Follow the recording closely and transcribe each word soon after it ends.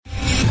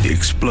the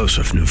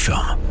explosive new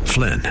film,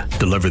 Flynn,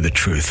 Deliver the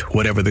Truth,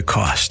 Whatever the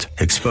Cost,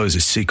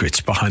 exposes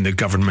secrets behind the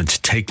government's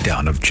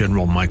takedown of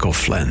General Michael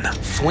Flynn.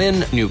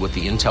 Flynn knew what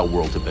the intel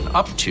world had been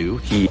up to.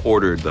 He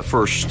ordered the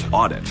first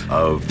audit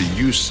of the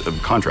use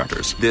of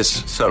contractors.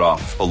 This set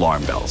off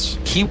alarm bells.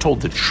 He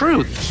told the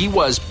truth. He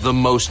was the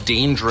most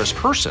dangerous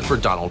person for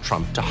Donald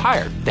Trump to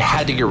hire. They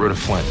had to get rid of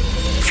Flynn.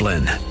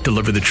 Flynn,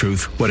 Deliver the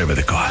Truth, Whatever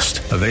the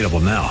Cost. Available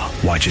now.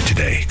 Watch it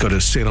today. Go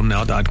to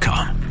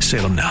salemnow.com.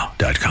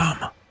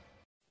 salemnow.com.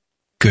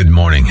 Good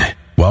morning.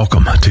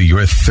 Welcome to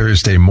your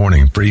Thursday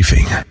morning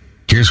briefing.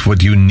 Here's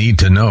what you need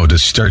to know to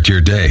start your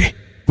day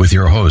with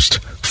your host,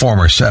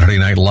 former Saturday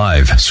Night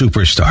Live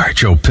superstar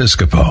Joe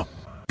Piscopo.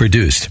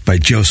 Produced by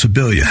Joe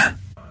Sibilia.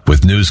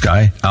 With news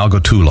guy Al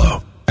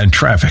Gottulo and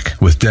traffic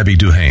with Debbie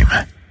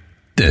Duhame.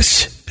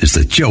 This is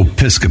the Joe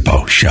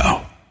Piscopo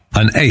Show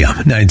on AM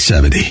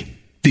 970.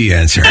 The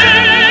Answer.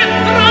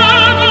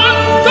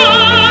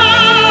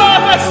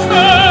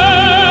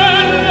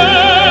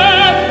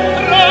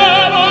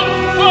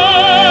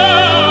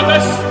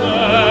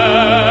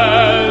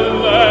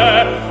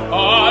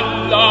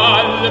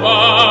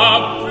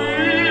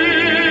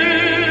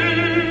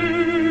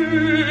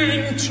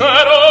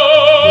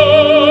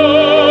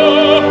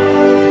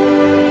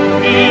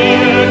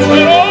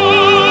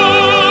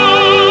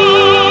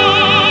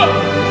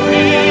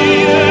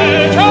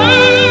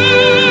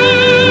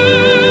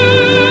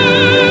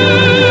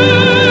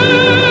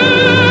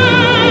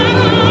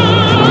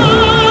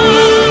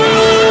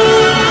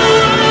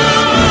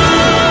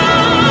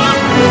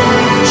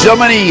 So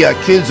many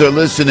kids are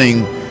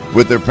listening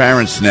with their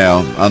parents now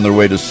on their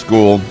way to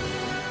school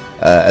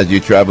as you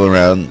travel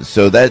around.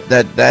 So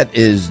that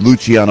is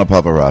Luciano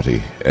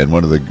Pavarotti, and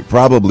one of the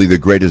probably the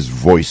greatest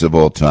voice of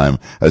all time,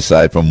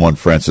 aside from one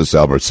Francis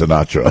Albert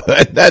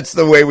Sinatra. That's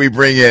the way we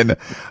bring in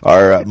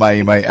our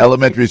my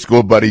elementary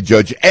school buddy,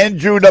 Judge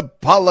Andrew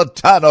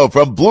Napolitano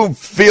from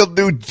Bloomfield,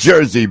 New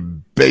Jersey.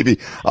 Baby,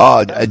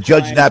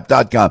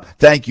 JudgeNap.com.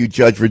 Thank you,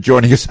 Judge, for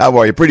joining us. How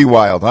are you? Pretty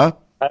wild, huh?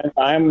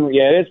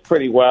 It's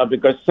pretty wild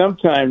because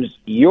sometimes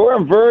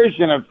your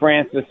version of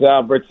Francis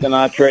Albert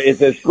Sinatra is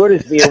as good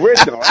as the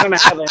original. I don't know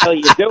how the hell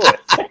you do it.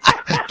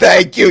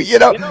 Thank you. You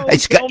know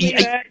it's got. You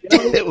know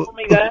who told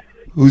me that?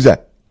 Who's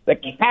that? The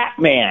Cat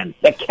Man.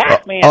 The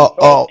Cat Man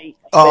told me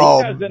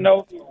that he doesn't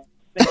know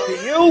to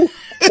you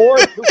or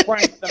to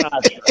Frank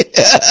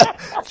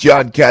Sinatra.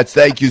 John Katz,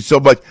 thank you so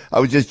much. I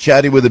was just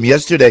chatting with him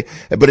yesterday,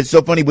 but it's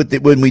so funny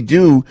when we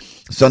do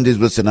Sundays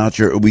with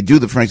Sinatra, we do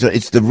the Frank Sinatra,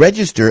 it's the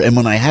register, and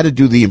when I had to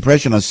do the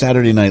impression on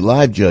Saturday Night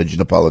Live, Judge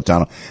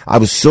Napolitano, I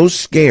was so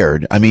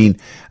scared. I mean,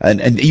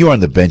 and you were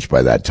on the bench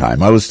by that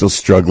time. I was still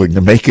struggling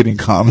to make it in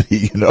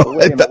comedy, you know.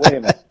 Wait a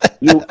minute.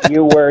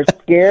 You were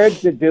scared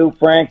to do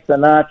Frank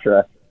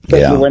Sinatra.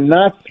 But you were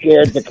not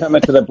scared to come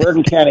into the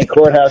Bergen County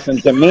Courthouse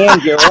and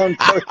demand your own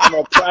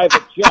personal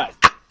private judge.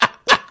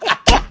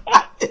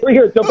 We're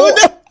here,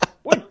 divorce.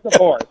 What's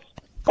divorce?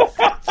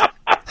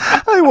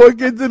 I walk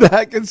into the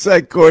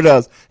Hackensack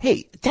Courthouse.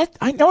 Hey,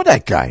 I know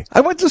that guy.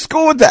 I went to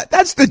school with that.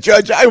 That's the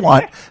judge I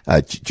want.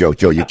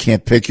 Joe, you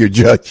can't pick your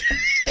judge.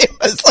 It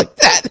was like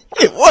that.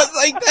 It was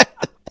like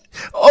that.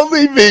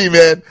 Only me,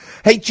 man.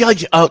 Hey,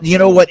 Judge, you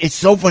know what? It's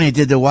so funny. I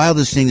did the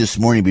wildest thing this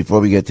morning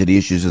before we get to the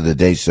issues of the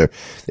day, sir,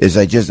 is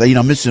I just,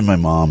 missing my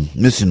mom.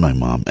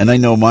 And I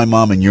know my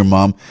mom and your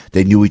mom,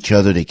 they knew each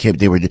other.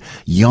 They were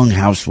young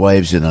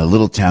housewives in a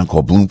little town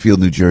called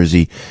Bloomfield, New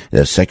Jersey,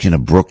 a section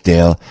of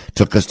Brookdale,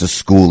 took us to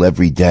school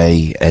every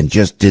day and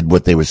just did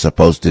what they were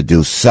supposed to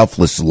do.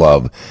 Selfless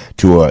love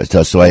to us.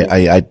 So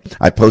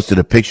I posted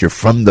a picture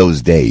from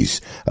those days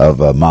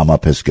of Mama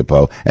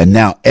Piscopo, and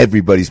now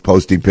everybody's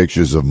posting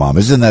pictures of Mom.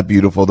 Isn't that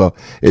beautiful, though?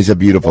 It's a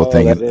beautiful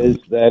thing. That is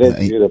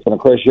beautiful. And of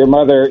course, your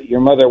mother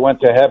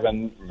went to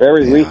heaven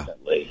very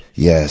recently.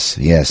 Yes,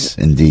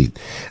 indeed.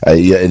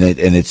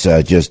 It's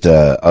just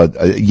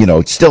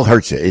it still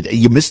hurts you.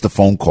 You miss the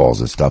phone calls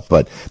and stuff,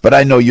 but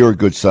I know you're a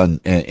good son,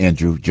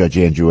 Andrew, Judge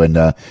Andrew,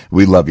 and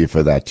we love you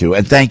for that too.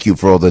 And thank you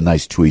for all the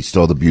nice tweets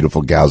to all the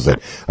beautiful gals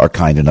that are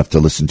kind enough to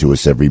listen to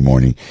us every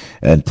morning.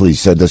 And please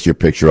send us your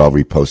picture. I'll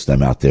repost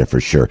them out there for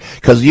sure.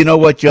 Because you know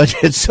what, Judge?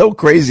 It's so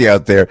crazy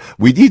out there.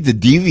 We need to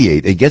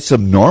deviate and get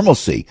some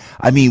normalcy.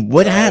 I mean,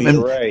 what happened?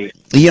 You're right.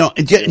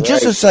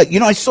 Just a sec.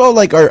 I saw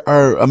like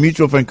our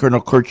mutual friend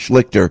Colonel Kurt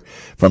Schlichter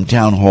from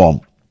Town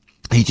Hall.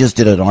 He just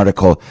did an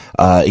article.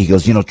 He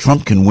goes,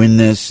 Trump can win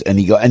this, and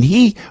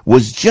he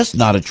was just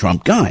not a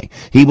Trump guy.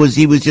 He was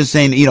just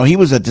saying, he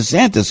was a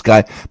DeSantis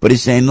guy, but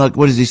he's saying, look,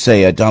 what does he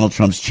say? Donald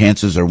Trump's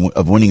chances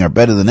of winning are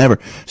better than ever.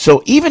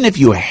 So even if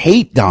you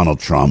hate Donald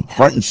Trump,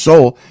 heart and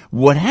soul,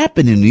 what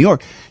happened in New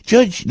York?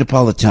 Judge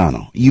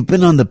Napolitano, you've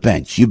been on the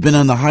bench. You've been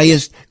on the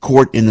highest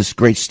court in this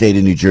great state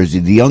of New Jersey,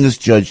 the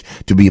youngest judge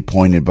to be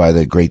appointed by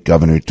the great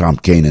Governor Tom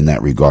Kean in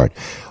that regard.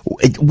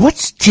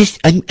 What's Tish,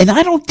 and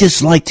I don't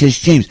dislike Tish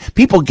James.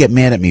 People get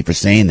mad at me for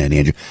saying that,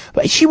 Andrew.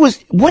 But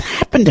what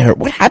happened to her?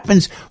 What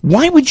happens?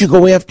 Why would you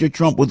go after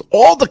Trump with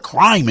all the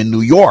crime in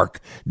New York?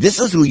 This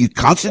is who you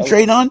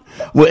concentrate on?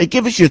 Well,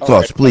 give us your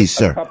thoughts, please,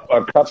 sir.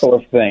 A couple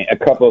of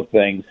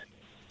things.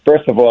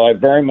 First of all, I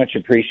very much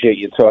appreciate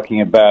you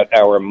talking about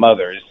our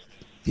mothers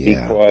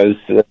because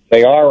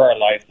they are our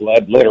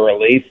lifeblood,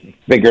 literally,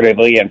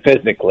 figuratively, and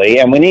physically,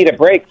 and we need a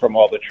break from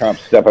all the Trump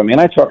stuff. I mean,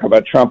 I talk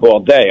about Trump all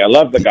day. I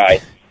love the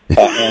guy,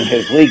 and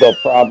his legal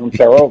problems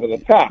are over the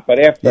top. But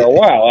after a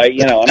while,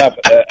 enough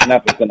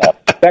is enough.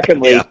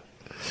 Secondly,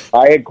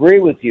 I agree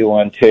with you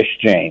on Tish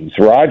James.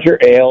 Roger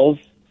Ailes,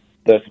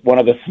 one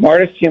of the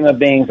smartest human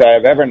beings I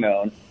have ever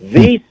known,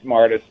 the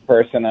smartest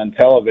person on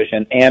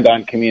television and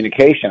on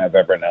communication I've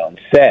ever known,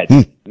 said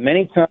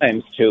many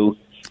times to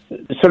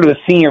sort of the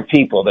senior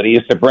people that he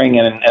used to bring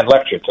in and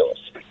lecture to us,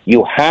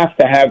 you have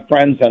to have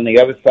friends on the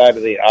other side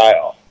of the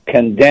aisle.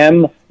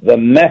 Condemn the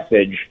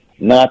message,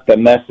 not the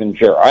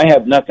messenger. I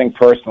have nothing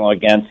personal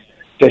against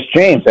Tish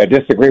James. I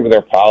disagree with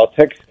her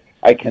politics.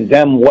 I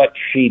condemn what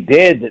she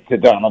did to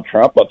Donald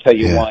Trump. I'll tell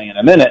you why in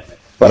a minute,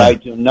 but I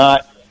do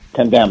not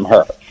condemn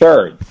her.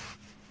 Third,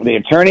 the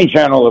Attorney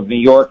General of New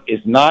York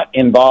is not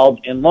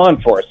involved in law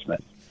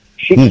enforcement.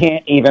 She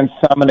can't even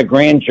summon a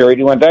grand jury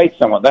to indict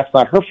someone. That's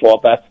not her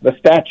fault. That's the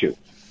statute.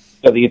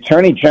 So the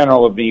Attorney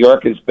General of New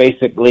York is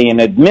basically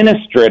an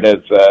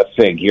administrative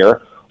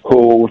figure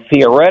who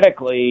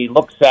theoretically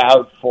looks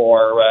out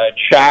for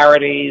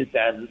charities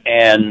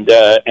and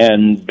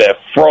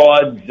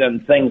frauds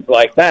and things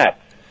like that.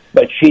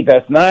 But she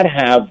does not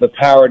have the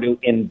power to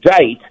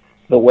indict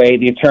the way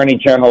the Attorney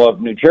General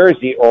of New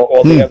Jersey or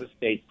all the other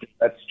states.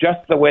 That's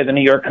just the way the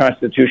New York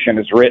Constitution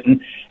is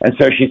written. And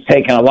so she's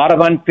taken a lot of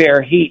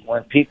unfair heat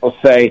when people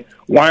say,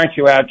 why aren't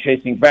you out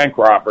chasing bank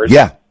robbers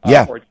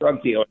or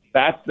drug dealers?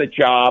 That's the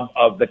job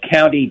of the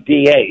county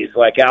DAs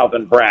like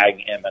Alvin Bragg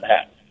in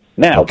Manhattan.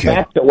 Now,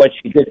 back to what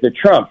she did to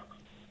Trump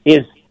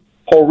is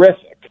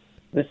horrific.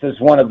 This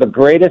is one of the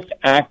greatest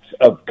acts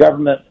of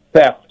government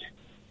theft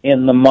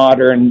in the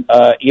modern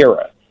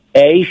era.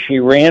 A, she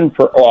ran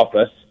for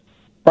office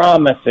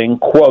promising,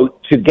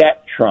 quote, to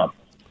get Trump.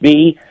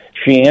 B,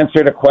 she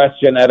answered a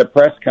question at a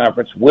press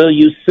conference, will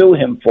you sue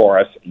him for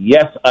us?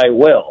 Yes, I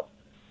will.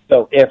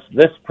 So if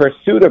this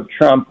pursuit of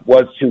Trump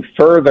was to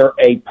further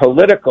a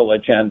political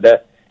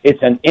agenda,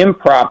 it's an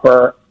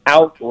improper,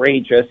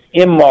 outrageous,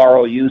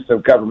 immoral use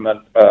of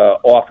government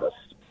office.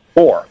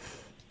 4,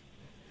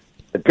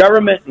 the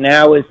government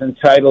now is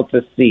entitled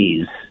to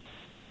seize,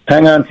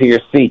 hang on to your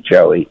seat,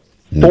 Joey,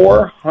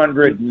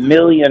 $400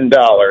 million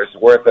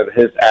worth of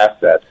his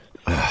assets.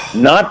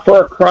 Not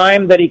for a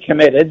crime that he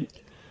committed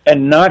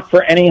and not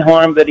for any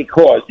harm that he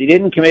caused. He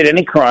didn't commit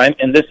any crime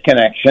in this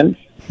connection,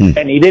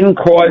 and he didn't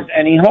cause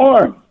any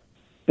harm.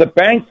 The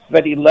banks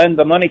that he lent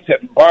the money to,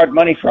 borrowed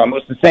money from,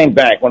 was the same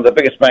bank, one of the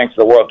biggest banks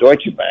in the world,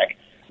 Deutsche Bank.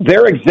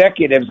 Their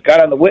executives got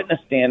on the witness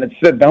stand and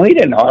said, no, he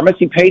didn't harm us.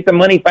 He paid the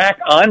money back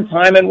on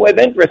time and with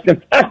interest. In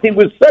fact, he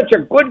was such a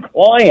good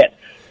client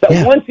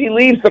that once he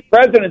leaves the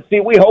presidency,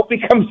 we hope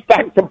he comes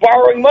back to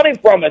borrowing money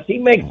from us. He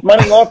makes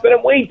money often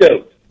than we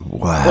do.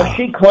 Wow. Well,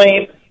 she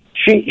claimed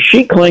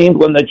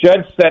when the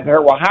judge said to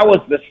her, well, how was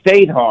the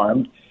state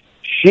harmed?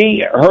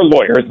 Her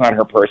lawyers, not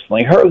her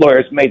personally, her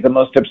lawyers made the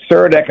most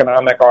absurd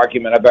economic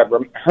argument I've ever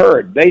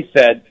heard. They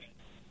said,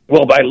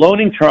 well, by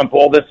loaning Trump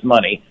all this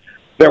money,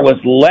 there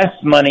was less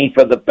money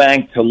for the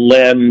bank to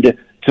lend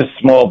to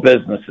small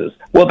businesses.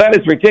 Well, that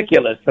is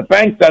ridiculous. The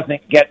bank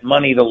doesn't get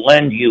money to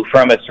lend you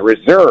from its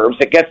reserves.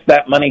 It gets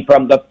that money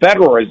from the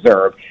Federal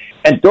Reserve.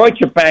 And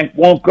Deutsche Bank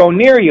won't go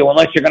near you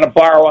unless you're going to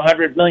borrow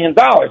 $100 million.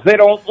 They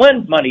don't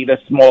lend money to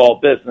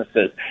small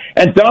businesses.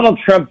 And Donald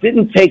Trump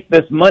didn't take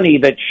this money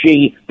that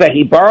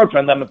he borrowed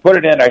from them and put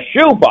it in a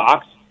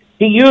shoebox.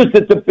 He used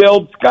it to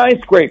build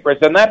skyscrapers,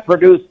 and that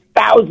produced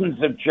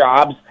thousands of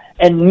jobs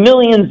and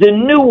millions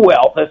in new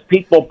wealth as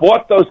people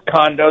bought those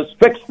condos,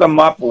 fixed them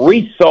up,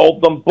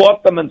 resold them,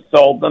 bought them and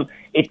sold them.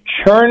 It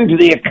churned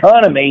the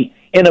economy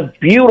in a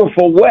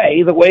beautiful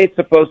way, the way it's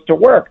supposed to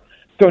work.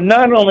 So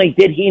not only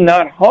did he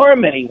not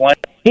harm anyone,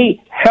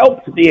 he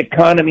helped the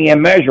economy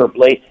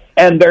immeasurably,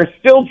 and they're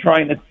still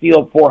trying to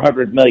steal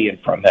 $400 million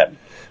from him.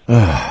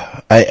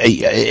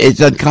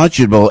 It's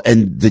unconscionable.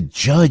 And the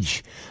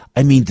judge,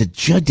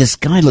 this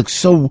guy looks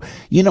so,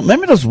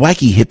 remember those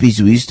wacky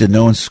hippies we used to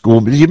know in school?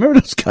 Do you remember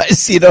those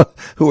guys,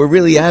 who were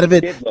really out of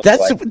it? He looks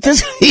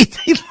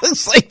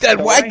like that.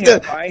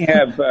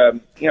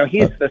 So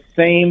he's the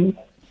same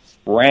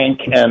rank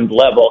and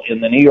level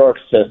in the New York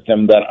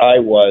system that I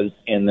was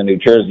in the New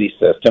Jersey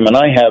system. And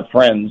I have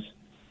friends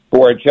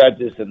who are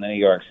judges in the New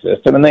York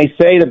system, and they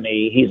say to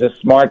me, he's a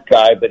smart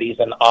guy, but he's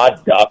an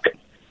odd duck.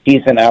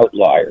 He's an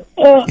outlier.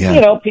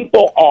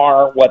 People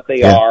are what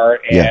they are,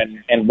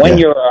 and when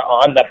you're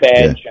on the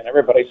bench and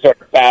everybody sort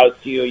of bows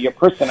to you, your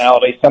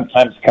personality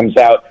sometimes comes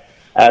out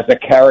as a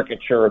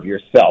caricature of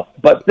yourself.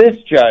 But this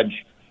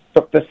judge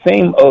took the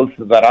same oath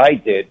that I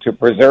did to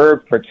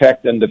preserve,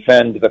 protect, and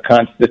defend the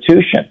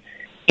Constitution.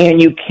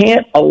 And you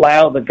can't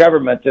allow the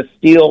government to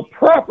steal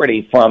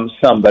property from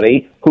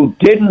somebody who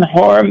didn't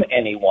harm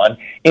anyone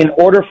in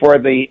order for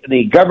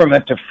the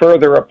government to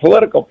further a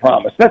political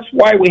promise. That's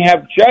why we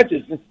have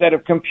judges instead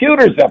of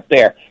computers up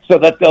there, so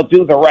that they'll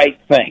do the right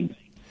thing.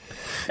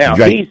 Now,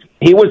 he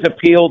was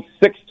appealed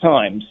 6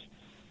 times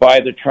by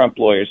the Trump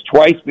lawyers,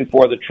 twice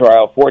before the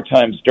trial, 4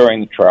 times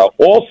during the trial.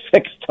 All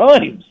 6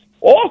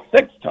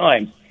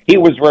 times he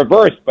was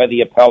reversed by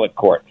the appellate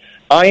court.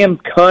 I am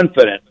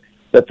confident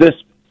that this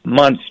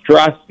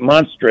monstrous,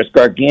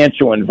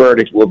 gargantuan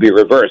verdict will be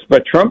reversed.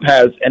 But Trump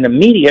has an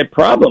immediate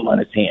problem on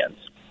his hands,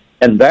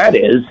 and that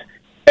is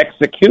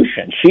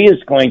execution. She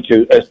is going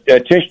to,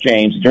 Tish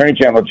James, Attorney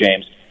General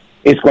James,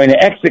 is going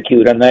to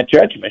execute on that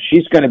judgment.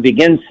 She's going to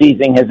begin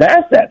seizing his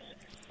assets.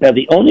 Now,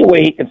 the only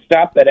way he can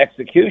stop that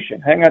execution,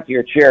 hang on to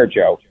your chair,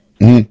 Joe,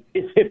 is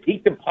if he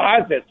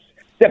deposits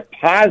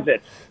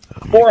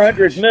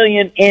 $400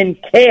 million in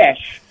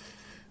cash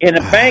in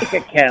a bank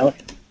account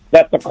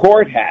that the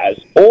court has,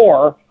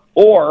 or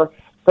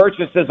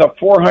purchases a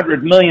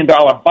 $400 million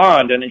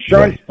bond, an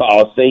insurance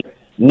policy,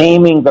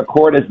 naming the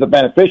court as the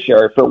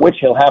beneficiary, for which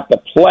he'll have to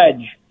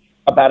pledge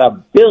about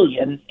 $1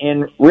 billion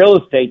in real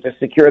estate to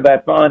secure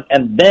that bond,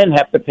 and then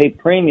have to pay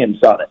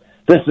premiums on it.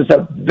 This is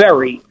a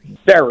very,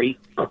 very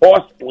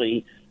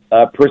costly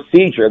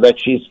procedure that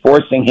she's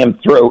forcing him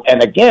through.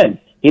 And again,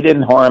 he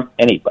didn't harm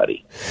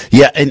anybody.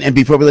 Yeah, and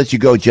before we let you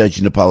go, Judge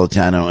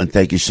Napolitano, and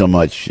thank you so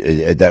much.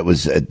 That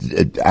was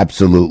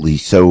absolutely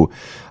so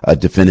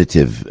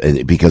definitive,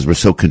 because we're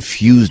so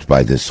confused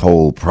by this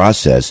whole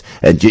process.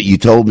 And you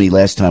told me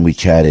last time we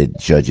chatted,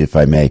 Judge, if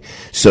I may.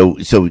 So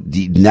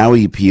now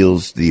he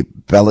appeals the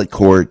appellate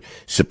court,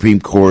 Supreme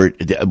Court.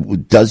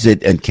 Does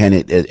it and can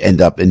it end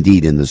up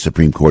indeed in the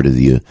Supreme Court of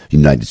the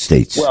United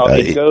States? Well,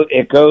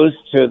 it goes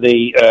to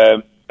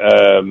the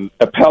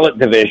appellate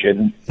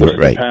division, which is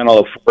a panel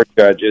of 4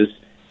 judges,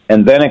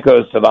 and then it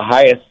goes to the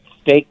highest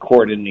state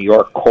court in New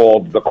York,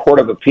 called the Court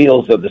of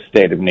Appeals of the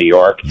State of New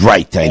York.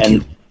 Right, thank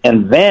you.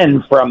 And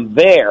then from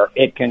there,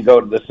 it can go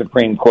to the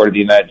Supreme Court of the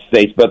United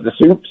States. But the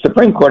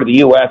Supreme Court of the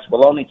U.S.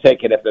 will only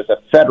take it if there's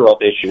a federal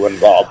issue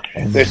involved.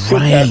 There's 2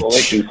 federal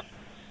issues.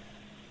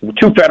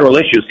 2 federal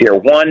issues here.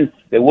 One,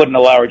 they wouldn't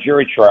allow a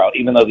jury trial,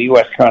 even though the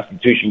U.S.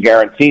 Constitution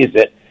guarantees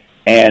it.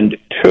 And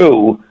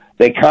 2,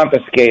 they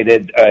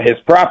confiscated his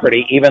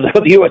property, even though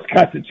the U.S.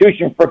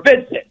 Constitution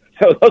forbids it.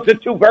 So those are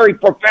 2 very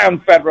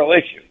profound federal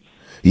issues.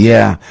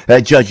 Yeah,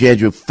 Judge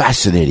Andrew,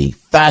 fascinating.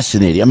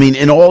 I mean,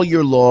 in all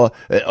your law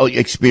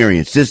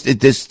experience,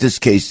 this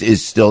case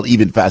is still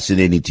even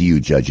fascinating to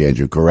you, Judge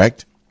Andrew,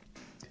 correct?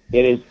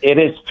 It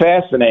is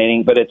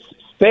fascinating, but it's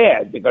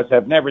sad because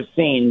I've never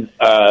seen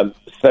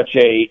such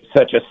a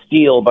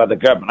steal by the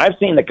government. I've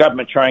seen the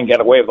government try and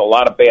get away with a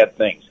lot of bad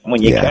things.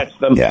 When you catch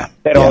them,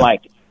 they don't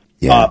like it.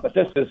 Yeah. But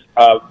this is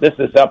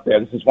up there.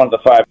 This is one of the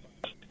 5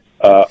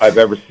 I've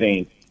ever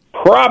seen.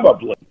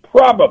 Probably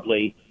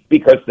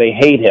because they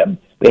hate him.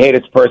 They hate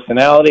his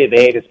personality,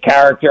 they hate his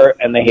character,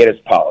 and they hate his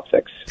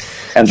politics.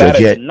 And that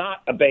is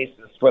not a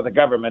basis for the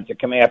government to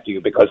come after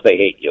you because they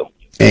hate you.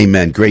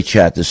 Amen. Great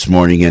chat this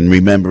morning, and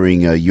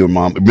remembering your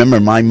mom. Remember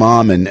my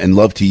mom, and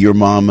love to your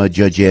mom,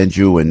 Judge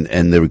Andrew,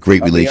 and the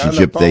great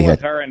relationship they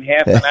had. I'll be on the phone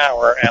with her in half an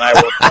hour, and I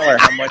will tell her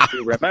how much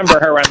you remember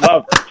her and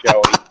love her,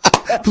 Joey.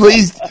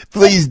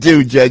 Please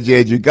do, Judge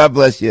Andrew. God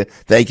bless you.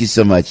 Thank you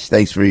so much.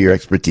 Thanks for your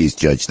expertise,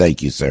 Judge.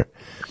 Thank you, sir.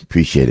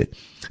 Appreciate it.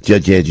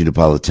 Judge Andrew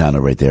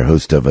Napolitano right there,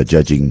 host of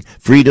Judging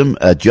Freedom,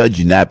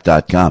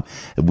 JudgeNap.com.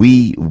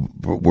 We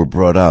were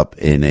brought up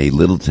in a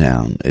little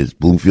town, it's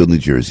Bloomfield, New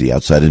Jersey,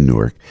 outside of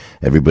Newark.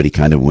 Everybody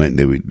kind of went,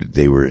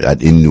 they were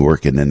in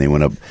Newark, and then they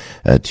went up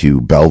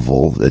to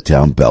Belleville, the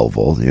town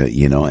Belleville,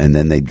 and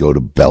then they'd go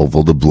to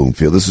Belleville to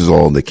Bloomfield. This is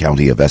all in the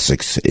county of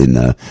Essex in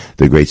the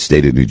great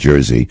state of New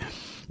Jersey.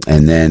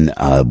 And then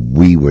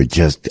we were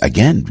just,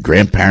 again,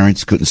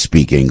 grandparents couldn't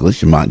speak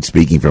English. I'm not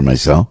speaking for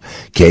myself.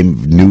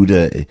 Came new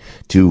to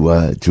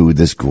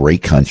this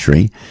great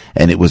country,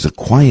 and it was a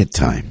quiet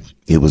time.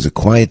 It was a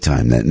quiet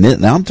time.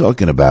 Now I'm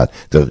talking about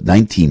the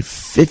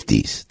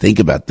 1950s. Think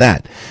about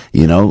that,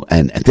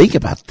 and think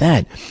about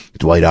that.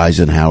 Dwight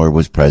Eisenhower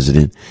was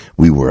president.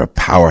 We were a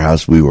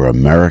powerhouse. We were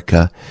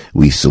America.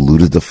 We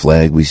saluted the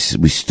flag. We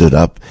stood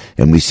up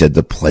and we said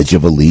the Pledge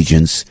of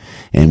Allegiance.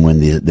 And when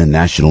the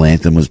national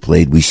anthem was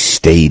played, we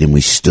stayed and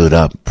we stood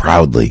up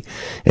proudly.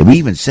 And we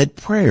even said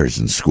prayers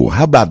in school.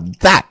 How about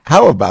that?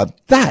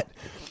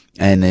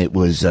 And it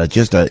was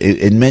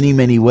in many,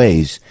 many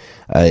ways,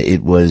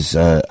 it was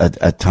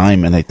a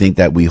time, and I think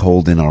that we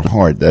hold in our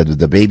heart,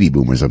 the baby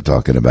boomers I'm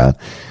talking about,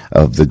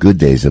 of the good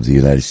days of the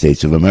United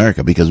States of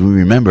America, because we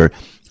remember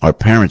our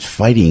parents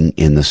fighting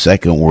in the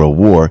Second World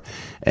War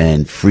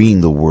and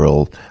freeing the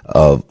world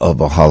of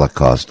a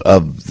Holocaust,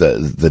 of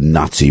the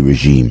Nazi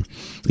regime,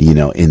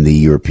 in the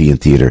European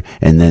theater,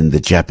 and then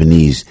the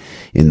Japanese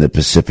in the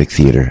Pacific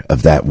theater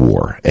of that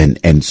war.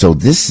 And so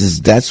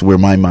that's where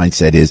my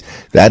mindset is.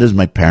 That is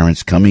my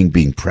parents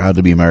being proud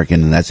to be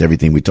American, and that's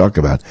everything we talk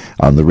about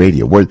on the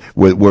radio.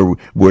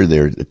 Were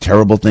there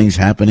terrible things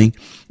happening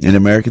in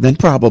America? Then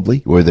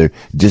probably. Were there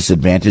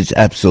disadvantages?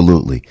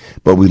 Absolutely.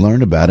 But we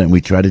learn about it and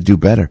we try to do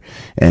better.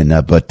 And,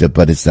 but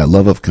it's that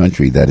love of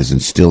country that is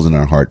instilled in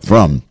our heart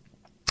from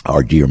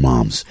our dear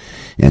moms,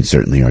 and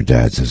certainly our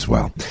dads as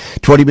well.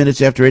 20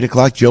 minutes after 8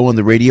 o'clock, Joe on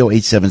the radio,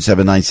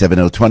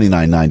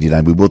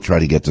 877-970-2999. We will try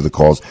to get to the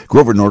calls.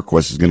 Grover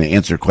Norquist is going to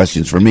answer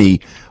questions for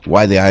me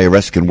why the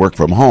IRS can work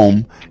from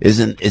home.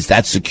 Is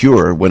that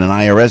secure when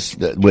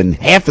when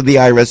half of the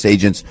IRS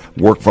agents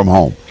work from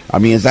home? I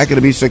mean, is that going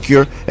to be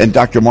secure? And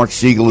Dr. Mark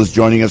Siegel is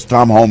joining us,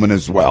 Tom Homan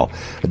as well.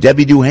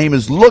 Debbie Duhaime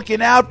is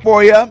looking out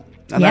for you.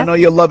 And I know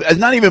you love it. It's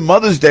not even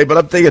Mother's Day, but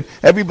I'm thinking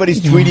everybody's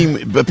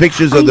tweeting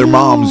pictures of their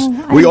moms.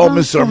 We all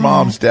miss our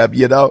moms, Deb,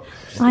 you know?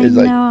 I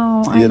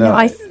know.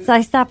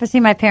 I stop to see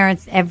my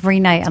parents every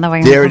night on the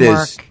way home from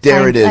work.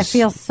 There it is. I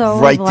feel so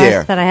right blessed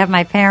there. that I have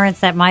my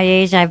parents at my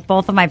age. I have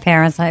both of my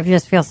parents. I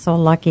just feel so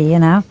lucky, you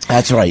know?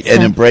 That's right.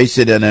 And embrace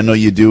it. And I know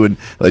you do. And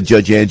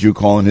Judge Andrew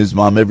calling his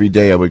mom every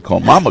day. I would call.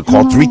 Mom would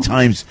call three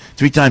times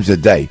a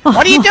day.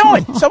 What are you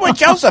doing? Someone,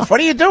 Joseph, what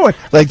are you doing?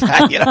 Like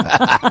that, you know?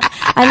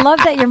 I love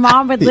that your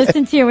mom would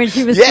listen to you when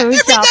she was food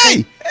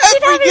shopping.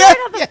 She'd have you right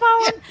on the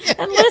phone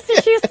and listen.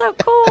 She was so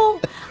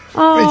cool.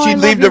 Oh, and she'd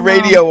leave the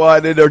radio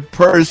on in her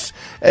purse,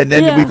 and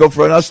then we go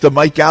from us to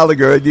Mike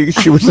Gallagher, and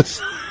she would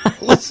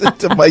listen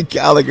to Mike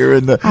Gallagher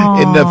in the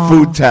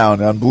food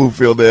town on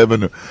Bluefield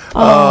Avenue.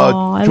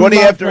 20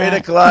 after 8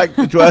 o'clock.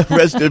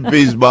 Rest in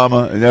peace,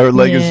 Mama, and her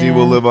legacy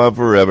will live on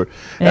forever.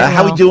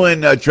 How we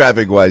doing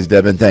traffic-wise,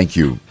 Devin? Thank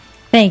you.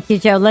 Thank you,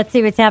 Joe. Let's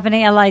see what's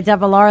happening.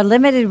 LIRR,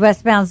 limited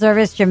westbound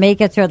service,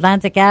 Jamaica to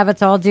Atlantic Ave.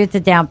 It's all due to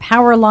down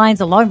power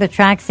lines along the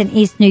tracks in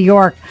East New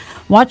York.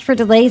 Watch for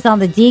delays on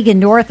the Deegan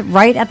North,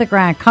 right at the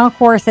Grand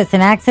Concourse. It's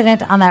an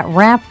accident on that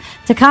ramp.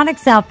 Taconic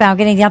southbound,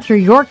 getting down through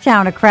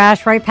Yorktown, a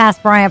crash right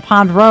past Bryant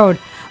Pond Road.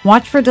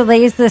 Watch for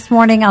delays this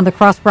morning on the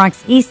Cross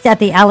Bronx East at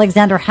the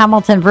Alexander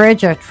Hamilton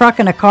Bridge. A truck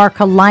and a car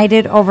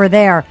collided over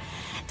there.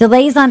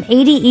 Delays on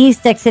 80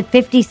 East, exit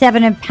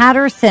 57 in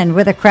Patterson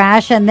with a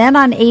crash. And then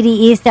on 80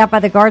 East out by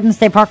the Garden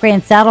State Parkway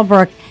in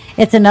Saddlebrook,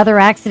 it's another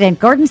accident.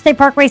 Garden State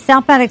Parkway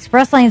southbound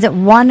express lanes at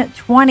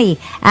 120.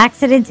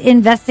 Accident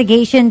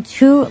investigation,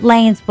 2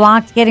 lanes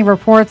blocked, getting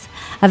reports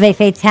of a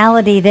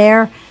fatality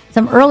there.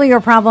 Some earlier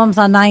problems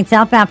on 9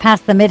 southbound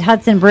past the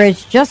Mid-Hudson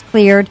Bridge just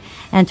cleared.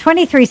 And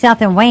 23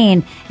 south in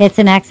Wayne, it's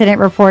an accident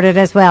reported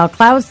as well.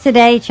 Clouds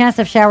today, chance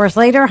of showers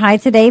later, high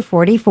today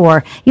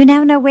 44. You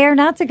now know where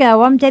not to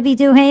go. I'm Debbie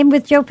Duhaime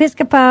with Joe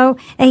Piscopo,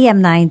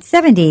 AM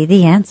 970,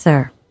 The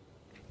Answer.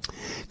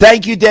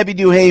 Thank you, Debbie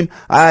Duhaime.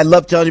 I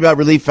love telling you about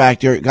Relief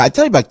Factor. I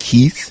tell you about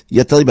Keith.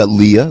 I tell you about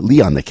Leah.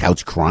 Leah on the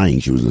couch crying.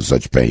 She was in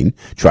such pain.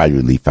 Tried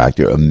Relief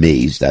Factor.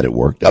 Amazed that it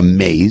worked.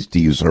 Amazed, to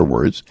use her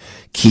words.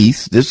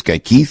 Keith, this guy,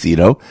 Keith, you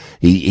know,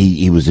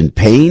 he was in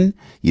pain.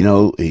 You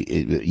know,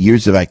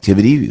 years of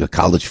activity,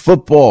 college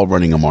football,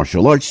 running a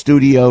martial arts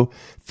studio,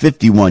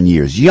 51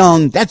 years.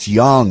 Young. That's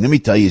young. Let me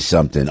tell you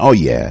something. Oh,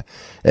 yeah.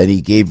 And he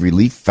gave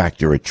Relief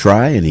Factor a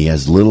try, and he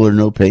has little or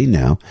no pain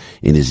now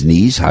in his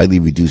knees, highly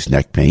reduced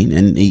neck pain,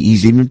 and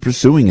he's even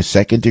pursuing a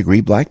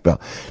second-degree black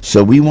belt.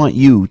 So we want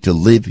you to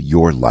live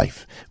your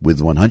life with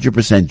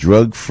 100%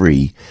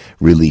 drug-free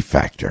Relief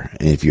Factor.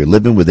 And if you're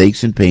living with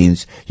aches and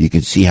pains, you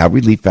can see how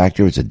Relief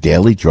Factor is a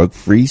daily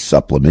drug-free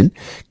supplement,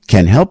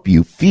 can help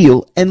you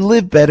feel and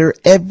live better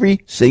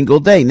every single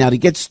day. Now, to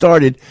get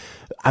started,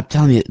 I'm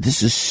telling you,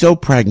 this is so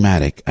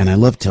pragmatic, and I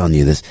love telling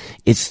you this.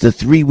 It's the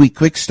 3-week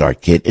quick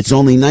start kit. It's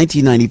only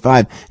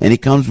 $19.95, and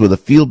it comes with a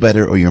feel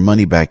better or your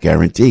money back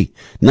guarantee.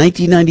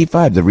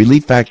 $19.95, the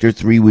Relief Factor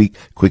 3-week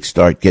quick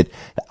start kit.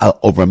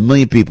 Over 1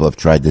 million people have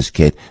tried this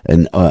kit,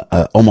 and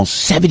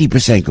almost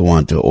 70% go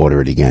on to order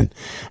it again.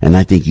 And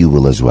I think you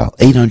will as well.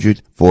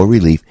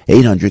 800-4RELIEF,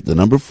 800, the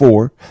number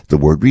 4, the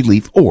word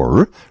relief,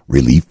 or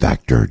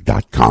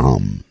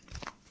relieffactor.com.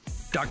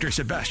 Dr.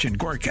 Sebastian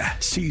Gorka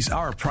sees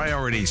our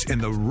priorities in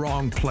the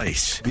wrong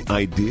place. The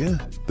idea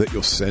that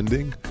you're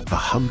sending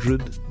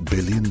 $100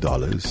 billion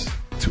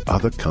to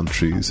other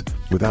countries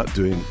without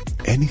doing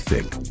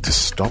anything to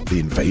stop the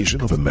invasion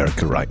of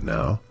America right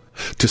now,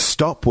 to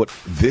stop what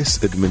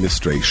this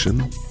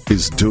administration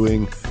is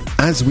doing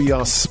as we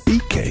are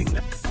speaking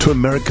to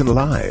American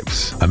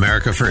lives.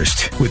 America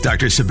First with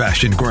Dr.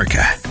 Sebastian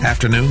Gorka.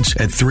 Afternoons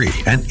at 3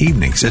 and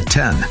evenings at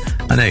 10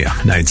 on AM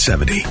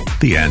 970.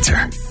 The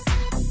Answer.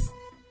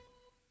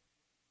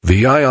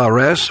 The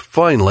IRS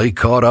finally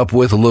caught up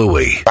with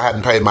Louie. I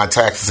hadn't paid my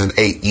taxes in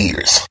 8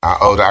 years. I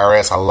owe the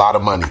IRS a lot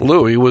of money.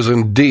 Louie was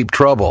in deep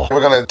trouble. We're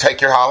going to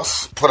take your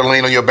house, put a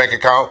lien on your bank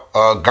account,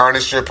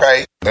 garnish your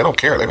pay. They don't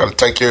care. They're going to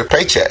take your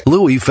paycheck.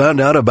 Louie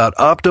found out about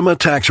Optima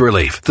Tax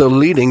Relief, the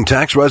leading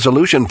tax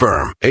resolution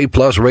firm.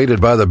 A-plus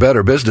rated by the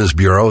Better Business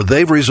Bureau,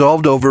 they've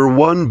resolved over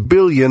 $1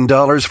 billion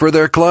for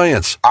their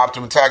clients.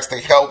 Optima Tax,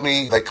 they help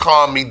me. They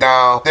calm me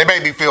down. They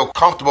make me feel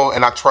comfortable,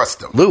 and I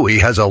trust them. Louie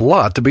has a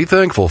lot to be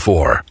thankful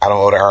for. I don't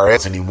owe the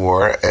IRS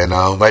anymore, and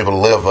I'm able to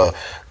live a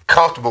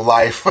comfortable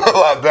life, a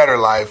lot better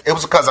life. It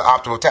was because of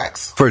Optima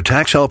Tax. For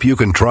tax help you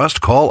can trust,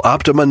 call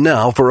Optima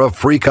now for a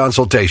free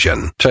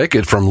consultation. Take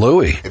it from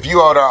Louie. If you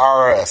owe the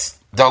IRS,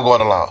 don't go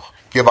it alone.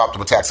 Give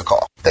Optima Tax a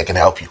call. They can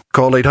help you.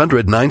 Call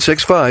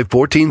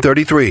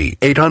 800-965-1433.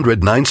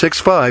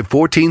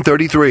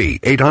 800-965-1433.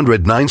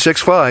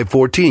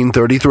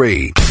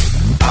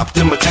 800-965-1433.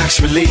 Optima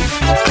Tax Relief.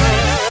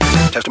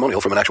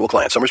 Testimonial from an actual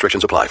client. Some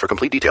restrictions apply. For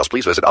complete details,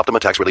 please visit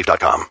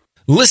OptimaTaxRelief.com.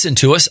 Listen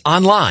to us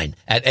online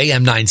at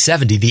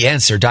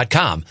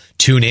am970theanswer.com.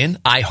 Tune in,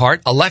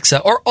 iHeart,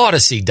 Alexa, or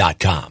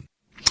Odyssey.com.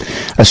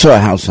 I saw a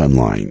house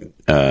online,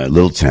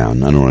 little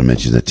town. I don't want to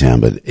mention the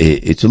town, but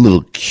it's a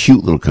little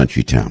cute little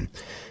country town.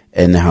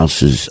 And the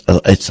house is,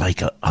 it's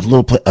like a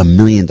little place, $1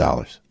 million.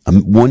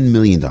 $1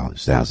 million,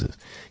 the house is.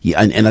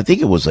 Yeah, and I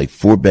think it was like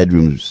 4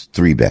 bedrooms,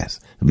 3 baths.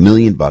 $1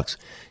 million.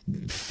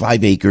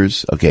 5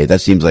 acres. Okay,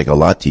 that seems like a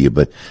lot to you,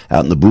 but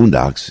out in the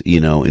boondocks,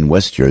 in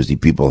West Jersey,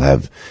 people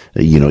have,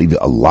 even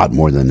a lot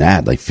more than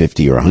that, like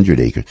 50 or 100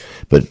 acres.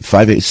 But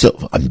 5 acres, so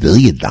 $1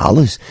 million.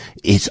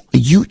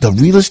 The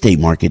real estate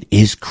market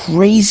is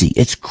crazy.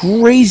 It's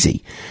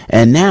crazy.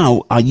 And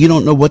now, you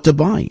don't know what to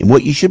buy and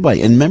what you should buy.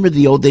 And remember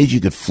the old days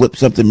you could flip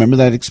something? Remember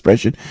that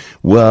expression?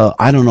 Well,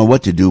 I don't know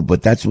what to do,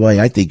 but that's why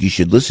I think you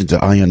should listen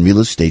to Eye on Real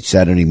Estate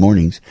Saturday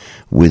mornings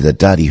with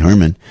Dottie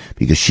Herman,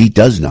 because she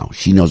does know.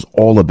 She knows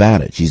all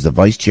about it. She's the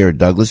vice chair at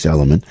Douglas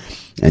Elliman,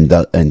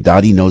 and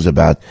Dottie knows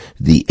about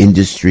the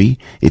industry.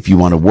 If you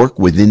want to work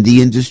within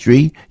the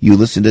industry, you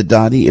listen to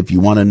Dottie. If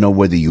you want to know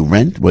whether you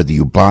rent, whether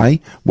you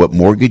buy, what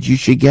mortgage you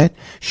should get,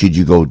 should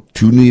you go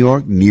to New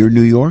York, near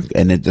New York,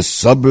 and if the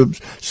suburbs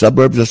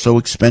are so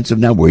expensive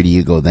now, where do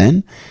you go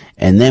then?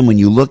 And then when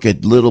you look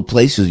at little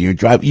places you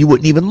drive, you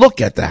wouldn't even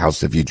look at the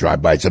house if you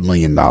drive by. It's $1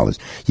 million.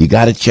 You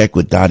got to check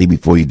with Dottie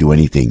before you do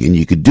anything. And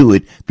you could do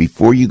it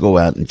before you go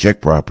out and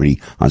check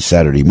property on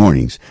Saturday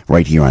mornings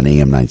right here on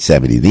AM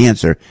 970. The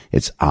answer,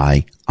 it's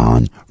Eye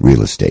on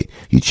Real Estate.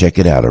 You check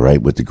it out, all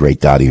right, with the great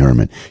Dottie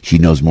Herman. She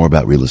knows more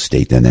about real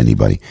estate than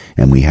anybody.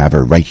 And we have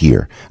her right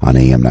here on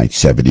AM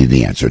 970.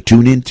 The answer.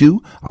 Tune in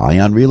to Eye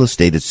on Real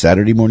Estate. It's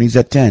Saturday mornings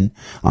at 10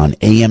 on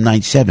AM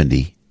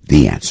 970.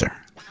 The answer.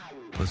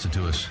 Listen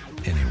to us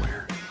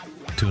anywhere.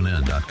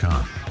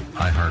 TuneIn.com,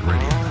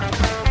 iHeartRadio.com.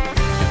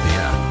 Get the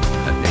app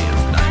at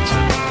AM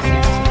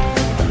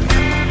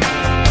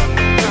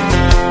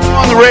 970.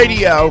 On the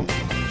radio.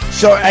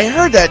 So I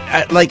heard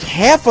that like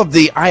half of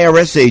the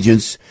IRS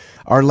agents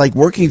are like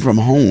working from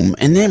home.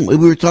 And then we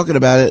were talking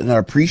about it in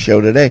our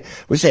pre-show today.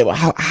 We're saying,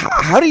 well,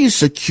 how do you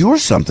secure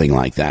something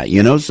like that?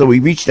 So we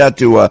reached out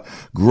to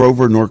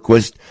Grover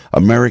Norquist,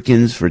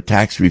 Americans for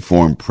Tax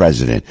Reform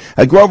president.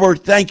 Grover,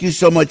 thank you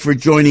so much for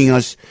joining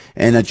us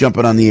and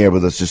jumping on the air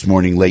with us this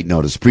morning, late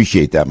notice.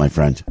 Appreciate that, my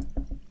friend.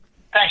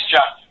 Thanks,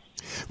 John.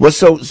 Well,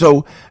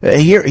 so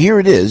here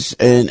it is,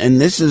 and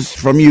this is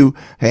from you.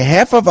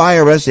 Half of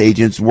IRS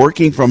agents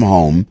working from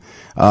home.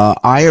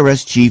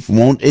 IRS chief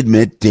won't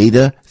admit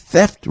data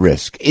theft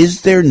risk.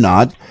 Is there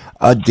not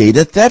a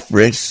data theft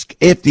risk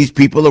if these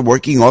people are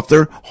working off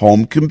their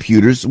home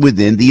computers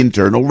within the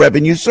Internal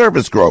Revenue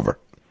Service, Grover?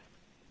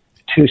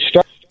 To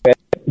start with,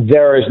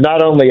 there is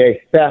not only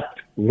a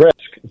theft risk,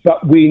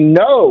 but we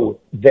know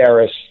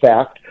there is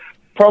theft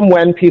from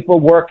when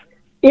people work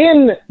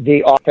in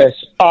the office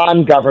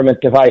on government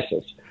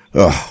devices.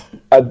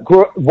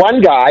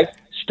 One guy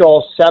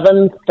stole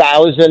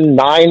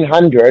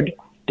 7,900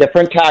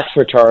 different tax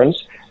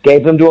returns,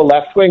 gave them to a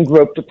left-wing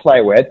group to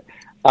play with.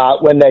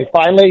 When they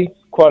finally,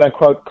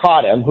 quote-unquote,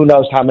 caught him, who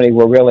knows how many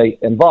were really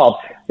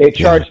involved, they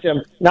charged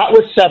him not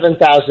with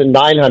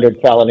 7,900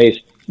 felonies,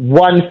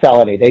 one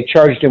felony. They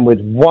charged him with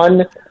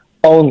one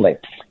only.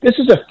 This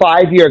is a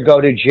 5-year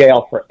go to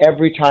jail for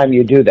every time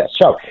you do this.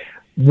 So,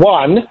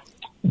 one,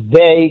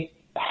 they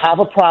have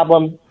a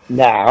problem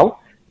now.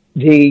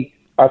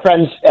 Our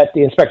friends at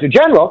the Inspector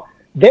General,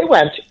 they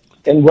went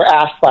and were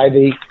asked by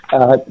the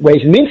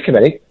Ways and Means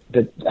Committee,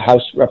 the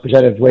House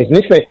Representative Ways and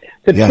Means Committee,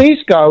 to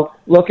please go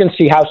look and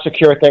see how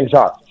secure things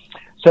are.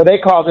 So they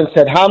called and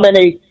said, how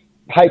many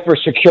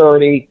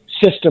hyper-security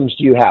systems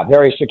do you have?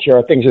 Very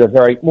secure, things that are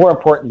very more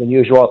important than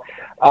usual.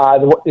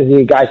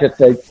 The guys at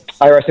the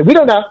IRS said, we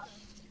don't know.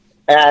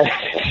 And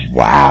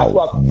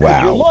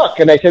Could you look?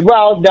 And they said,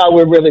 well, no,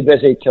 we're really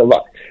busy to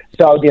look.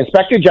 So the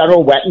Inspector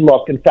General went and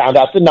looked and found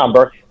out the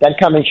number, then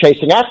coming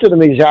chasing after them,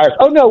 the IRS,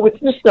 oh, no, it's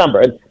this number.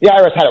 And the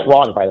IRS had it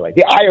wrong, by the way.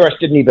 The IRS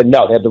didn't even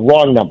know. They had the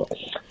wrong number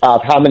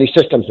of how many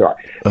systems there are.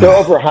 There are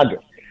over 100.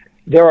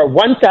 There are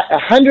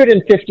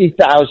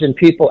 150,000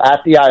 people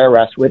at the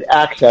IRS with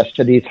access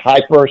to these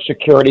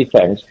hyper-security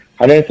things,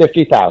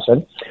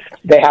 150,000.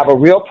 They have a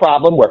real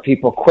problem where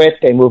people quit,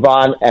 they move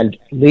on, and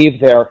leave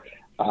their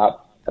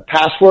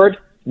password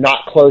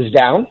not closed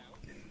down.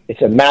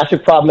 It's a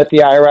massive problem at the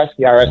IRS.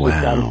 The IRS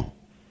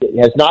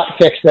has not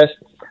fixed this.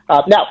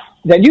 Now,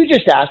 then you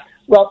just asked,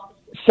 well,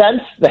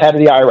 since the head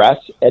of the IRS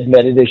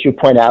admitted, as you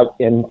point out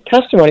in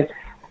testimony,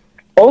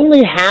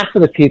 only half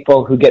of the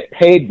people who get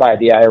paid by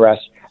the IRS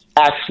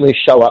actually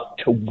show up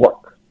to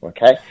work,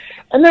 okay?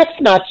 And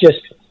that's not just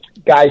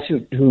guys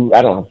who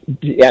I don't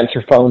know,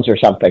 answer phones or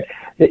something.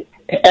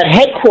 At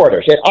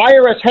headquarters, at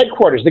IRS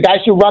headquarters, the guys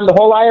who run the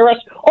whole IRS,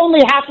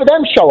 only half of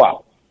them show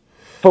up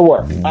for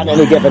work on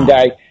any given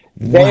day.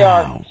 They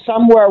are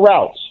somewhere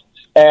else.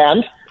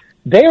 And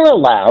they are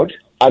allowed,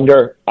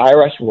 under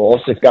IRS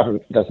rules, the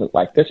government doesn't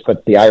like this,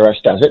 but the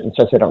IRS does it and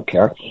says they don't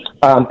care.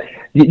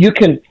 You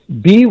can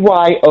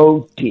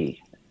BYOD,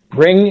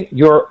 bring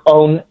your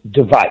own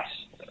device.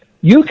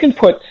 You can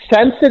put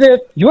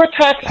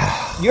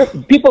your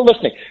people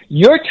listening,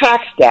 your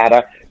tax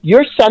data,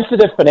 your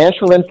sensitive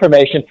financial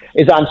information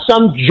is on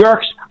some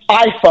jerk's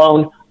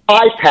iPhone,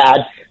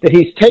 iPad that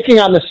he's taking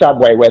on the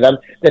subway with him,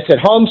 that's at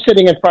home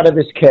sitting in front of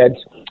his kids,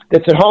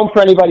 that's at home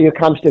for anybody who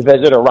comes to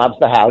visit or robs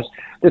the house,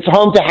 that's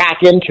home to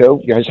hack into.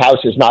 His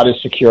house is not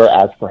as secure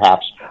as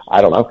perhaps,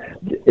 I don't know,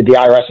 the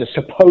IRS is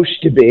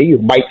supposed to be. You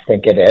might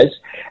think it is.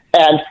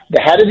 And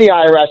the head of the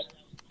IRS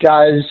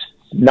does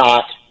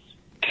not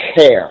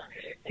care.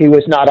 He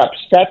was not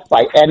upset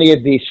by any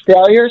of these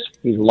failures.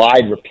 He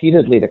lied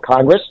repeatedly to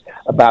Congress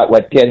about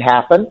what did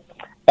happen.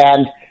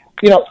 And,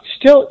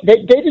 still,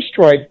 they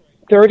destroyed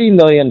 30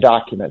 million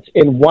documents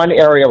in one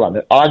area alone,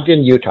 in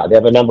Ogden, Utah. They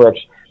have a number of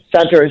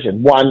centers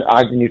in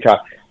Ogden, Utah.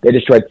 They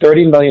destroyed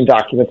 30 million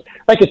documents,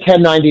 like a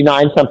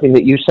 1099, something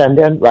that you send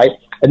in, right?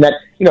 And that,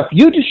 if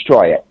you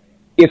destroy it,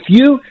 if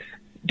you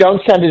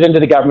don't send it into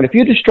the government, if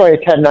you destroy a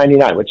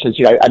 1099, which is,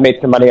 I made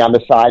some money on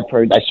the side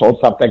I sold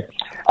something.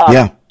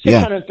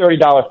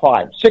 $630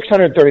 fine.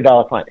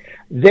 $630 fine.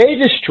 They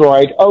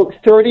destroyed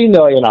 30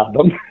 million of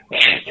them.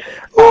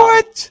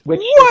 What?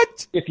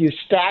 What? If you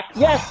stack,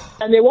 yes,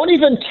 and they won't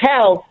even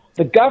tell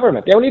the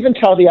government. They won't even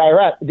tell the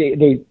IRS,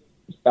 the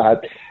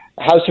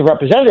House of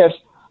Representatives.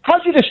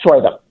 How'd you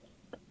destroy them?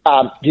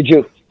 Did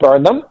you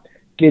burn them?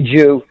 Did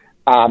you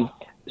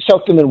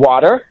soak them in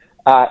water?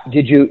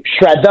 Did you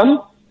shred them?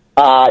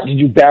 Did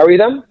you bury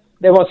them?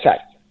 They won't say.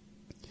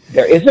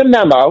 There is a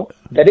memo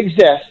that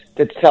exists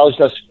that tells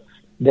us,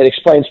 that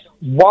explains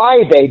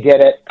why they did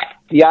it.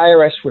 The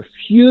IRS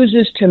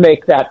refuses to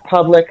make that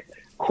public.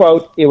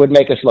 Quote, it would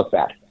make us look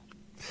bad.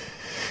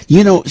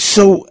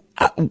 So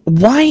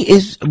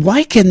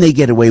why can they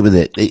get away with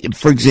it?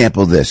 For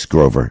example, this,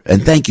 Grover,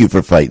 and thank you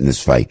for fighting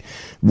this fight.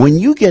 When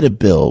you get a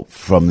bill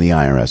from the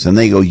IRS and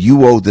they go,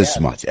 you owe this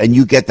much, and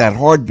you get that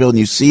hard bill and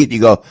you see it, you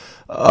go,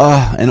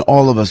 and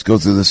all of us go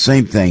through the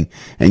same thing,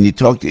 and you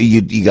talk to,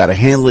 you got to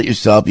handle it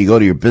yourself. You go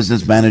to your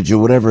business manager,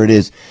 whatever it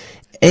is.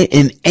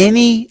 In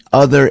any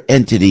other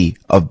entity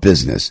of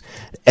business,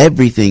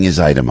 everything is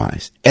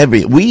itemized.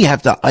 We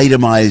have to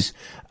itemize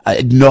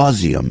ad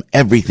nauseum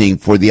everything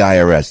for the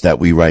IRS that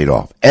we write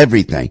off.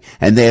 Everything.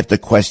 And they have to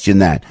question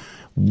that.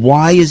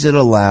 Why is it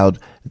allowed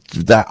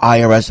the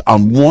IRS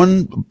on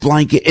one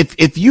blanket?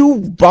 If you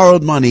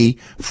borrowed money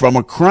from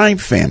a crime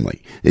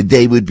family,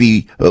 they would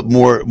be it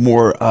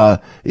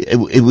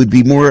would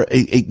be more,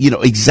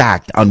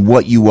 exact on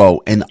what you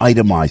owe and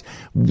itemized.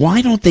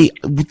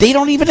 They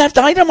don't even have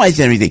to itemize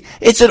anything.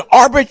 It's an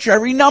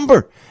arbitrary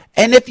number.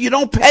 And if you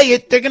don't pay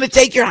it, they're going to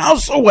take your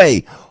house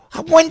away.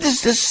 When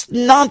does this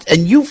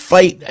and you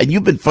fight, and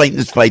you've been fighting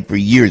this fight for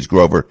years,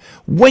 Grover.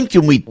 When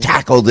can we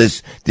tackle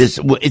this?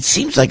 It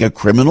seems like a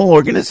criminal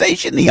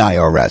organization, the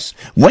IRS.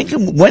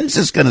 When's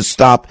this going to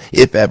stop,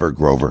 if ever,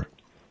 Grover?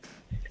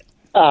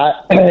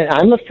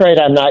 I'm afraid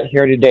I'm not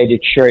here today to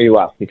cheer you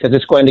up, because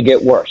it's going to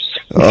get worse.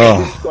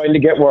 It's going to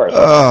get worse.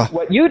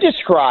 What you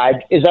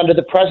described is under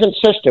the present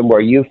system,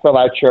 where you fill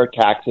out your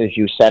taxes,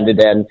 you send it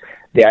in,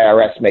 the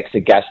IRS makes a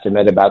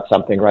guesstimate about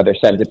something or other,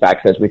 sends it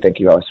back, says, we think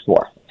you owe us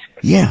more.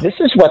 Yeah. This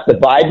is what the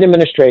Biden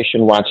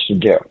administration wants to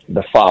do,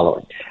 the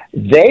following.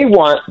 They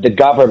want the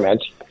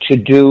government to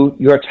do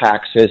your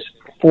taxes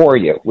for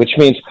you, which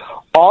means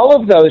all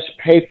of those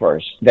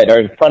papers that are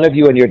in front of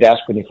you on your desk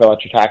when you fill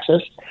out your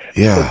taxes,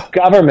 the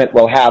government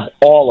will have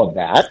all of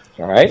that,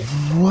 all right?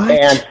 What?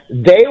 And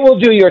they will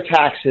do your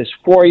taxes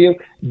for you.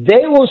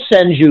 They will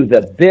send you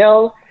the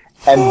bill.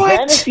 And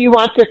then if you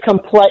want to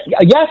complain,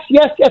 yes,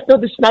 no,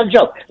 this is not a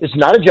joke. This is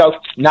not a joke,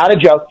 not a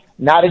joke,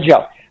 not a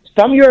joke.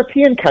 Some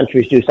European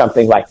countries do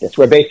something like this,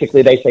 where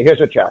basically they say,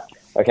 here's what you owe,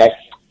 okay?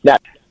 Now,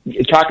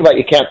 you talk about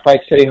you can't fight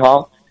City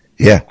Hall.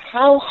 Yeah.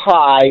 How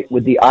high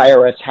would the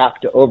IRS have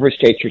to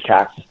overstate your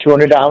taxes?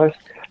 $200,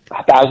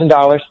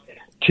 $1,000,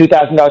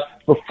 $2,000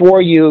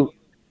 before you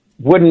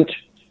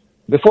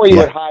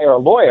would hire a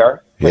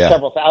lawyer for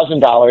several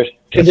 $1,000s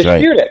to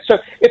dispute it. So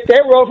if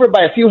they were over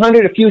by a few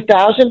hundred, a few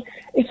thousand,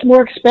 it's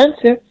more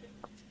expensive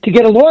to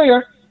get a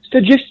lawyer, so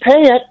just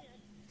pay it,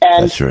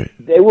 and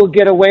they will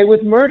get away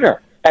with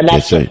murder. And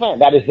that's their plan.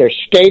 That is their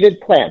stated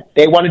plan.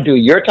 They want to do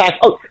your tax.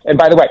 Oh, and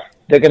by the way,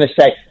 they're going to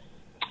say,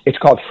 it's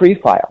called free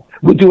file.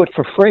 We'll do it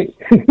for free.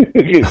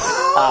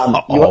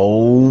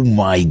 Oh,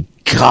 my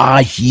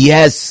gosh,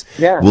 yes.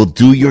 Yeah. We'll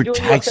do your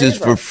taxes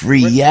for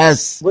free,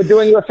 yes. We're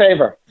doing you a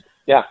favor.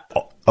 Yeah.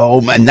 Oh,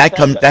 man,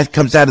 that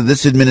comes out of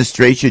this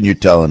administration, you're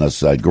telling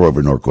us,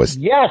 Grover Norquist.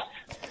 Yes.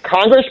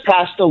 Congress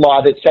passed a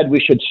law that said we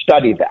should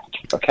study that,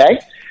 okay?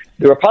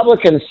 The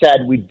Republicans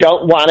said, we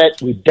don't want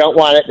it, we don't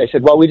want it. They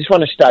said, well, we just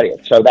want to study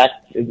it. So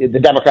that the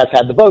Democrats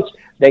had the votes.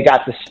 They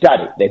got the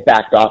study. They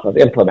backed off of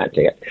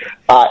implementing it.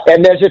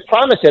 And there's a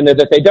promise in there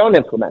that they don't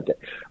implement it.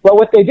 Well,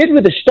 what they did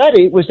with the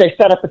study was they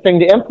set up a thing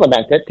to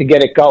implement it, to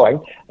get it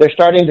going. They're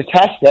starting to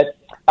test it.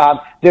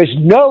 There's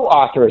no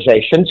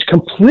authorization. It's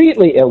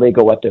completely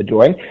illegal what they're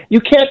doing.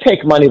 You can't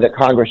take money that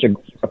Congress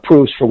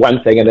approves for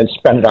one thing and then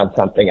spend it on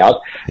something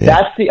else. Yeah.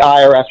 That's the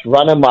IRS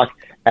run amok.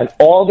 And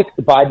all the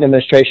Biden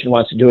administration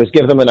wants to do is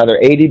give them another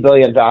 $80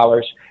 billion.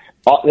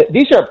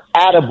 These are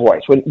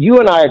attaboys. When you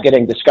and I are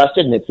getting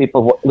disgusted and the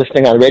people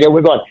listening on the radio,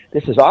 we're going,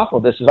 this is awful,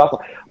 this is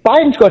awful.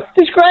 Biden's going,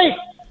 this is great.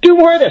 Do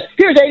more of this.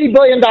 Here's $80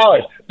 billion.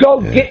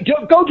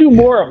 Go do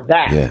more of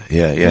that.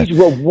 Yeah. He's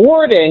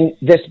rewarding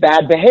this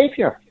bad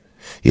behavior.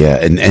 Yeah,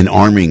 and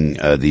arming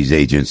these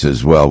agents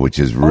as well, which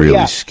is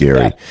really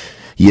scary. Yeah.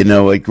 You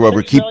know, like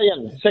Grover, 6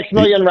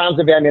 million rounds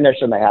of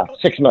ammunition they have.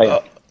 6 million.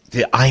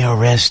 The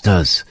IRS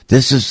does.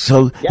 This is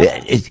so.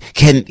 Yeah.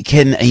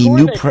 Can a Who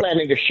new are they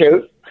planning to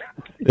shoot?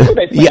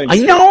 Yeah,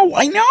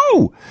 I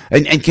know.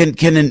 And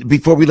can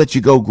before we let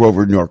you go,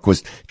 Grover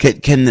Norquist,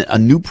 can a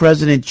new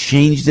president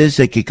change this?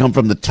 It could come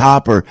from the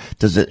top, or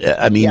does it?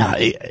 I mean,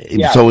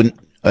 so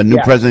a new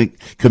president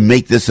could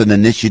make this an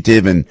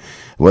initiative, and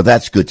well,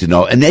 that's good to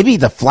know. And maybe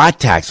the flat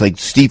tax, like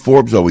Steve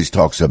Forbes always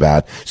talks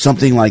about,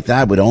 something like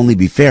that would only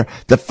be fair.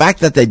 The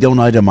fact that they don't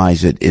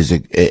itemize it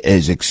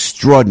is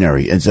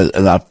extraordinary. It's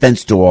an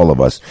offense to all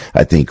of us,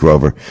 I think,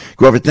 Grover.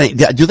 Grover,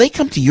 do they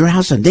come to your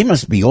house? And they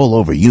must be all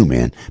over you,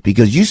 man,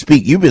 because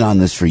you've been on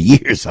this for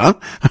years, huh?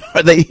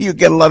 You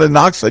get a lot of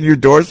knocks on your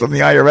doors from the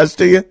IRS,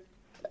 do you?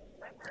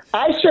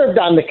 I served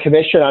on the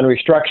Commission on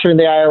Restructuring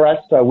the IRS,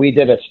 so we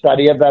did a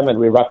study of them, and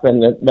we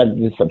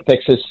recommended some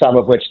fixes, some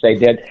of which they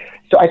did.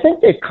 So I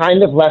think they've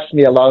kind of left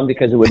me alone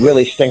because it would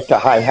really stink to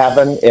high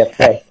heaven if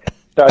they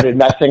started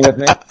messing with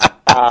me.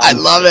 I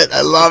love it.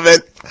 I love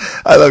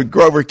it.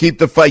 Grover, keep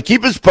the fight.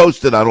 Keep us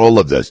posted on all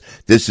of this.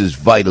 This is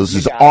vital. This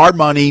is our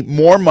money,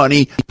 more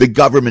money the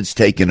government's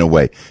taking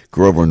away.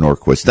 Grover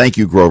Norquist. Thank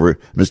you, Grover,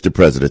 Mr.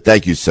 President.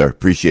 Thank you, sir.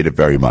 Appreciate it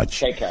very much.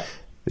 Take care.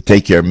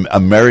 Take care.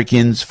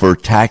 Americans for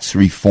Tax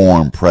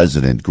Reform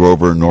President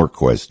Grover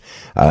Norquist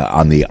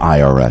on the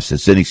IRS.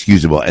 It's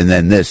inexcusable. And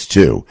then this,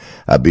 too.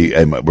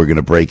 And we're going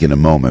to break in a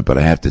moment, but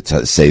I have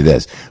to say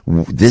this.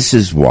 This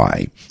is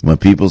why when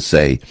people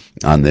say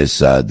on this,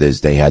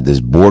 they had this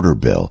border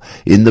bill.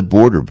 In the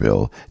border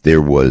bill,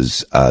 there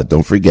was,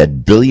 don't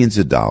forget, billions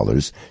of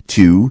dollars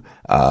to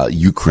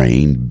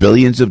Ukraine,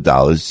 billions of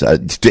dollars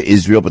to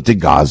Israel, but to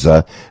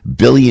Gaza,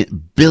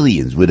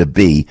 billions with a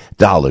B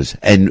dollars,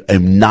 and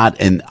not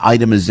an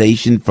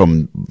itemization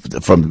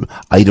from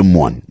item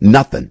one,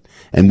 nothing.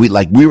 And we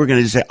were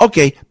going to say,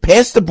 okay,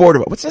 pass the border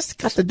bill. What's this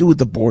got to do with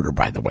the border,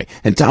 by the way?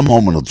 And Tom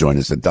Homan will join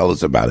us and tell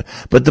us about it.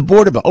 But the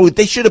border bill,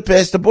 they should have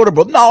passed the border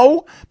bill.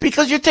 No,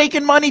 because you're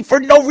taking money for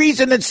no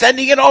reason and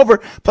sending it over.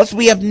 Plus,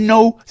 we have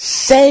no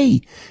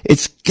say.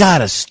 It's got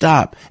to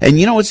stop. And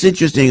you know what's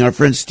interesting? Our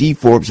friend Steve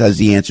Forbes has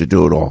the answer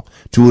to it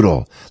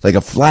all, like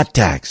a flat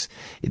tax.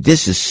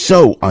 This is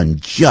so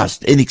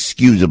unjust,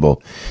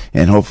 inexcusable,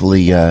 and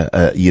hopefully,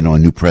 a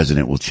new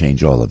president will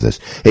change all of this.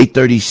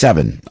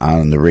 8:37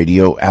 on the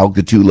radio. Al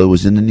Gattullo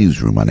is in the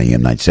newsroom on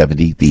AM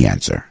 970. The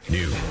Answer.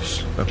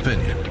 News,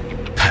 opinion,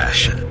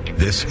 passion.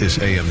 This is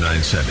AM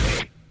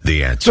 970.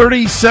 The Answer.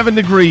 37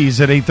 degrees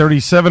at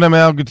 8:37. I'm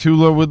Al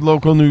Gattullo with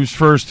local news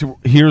first.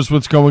 Here's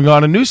what's going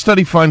on. A new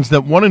study finds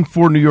that 1 in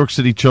 4 New York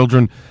City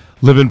children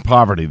live in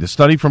poverty. The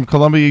study from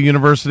Columbia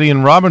University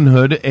and Robin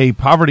Hood, a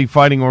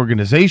poverty-fighting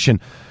organization,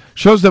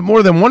 shows that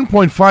more than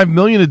 1.5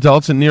 million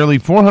adults and nearly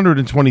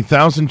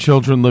 420,000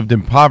 children lived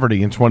in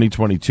poverty in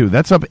 2022.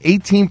 That's up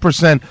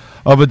 18%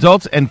 of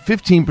adults and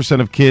 15%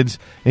 of kids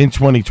in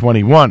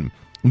 2021.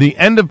 The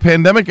end of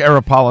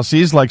pandemic-era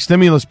policies like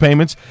stimulus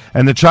payments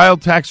and the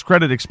child tax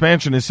credit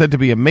expansion is said to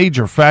be a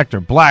major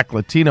factor. Black,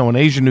 Latino, and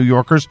Asian New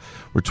Yorkers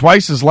were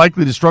twice as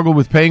likely to struggle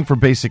with paying for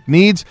basic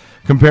needs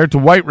compared to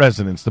white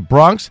residents. The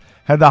Bronx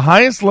had the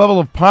highest level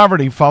of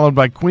poverty, followed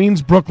by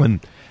Queens,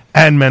 Brooklyn,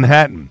 and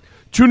Manhattan.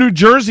 2 New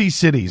Jersey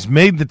cities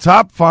made the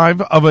top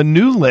 5 of a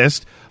new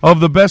list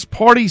of the best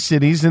party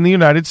cities in the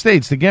United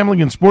States. The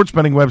gambling and sports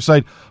betting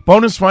website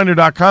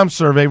BonusFinder.com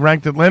survey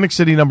ranked Atlantic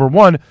City number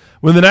 1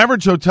 with an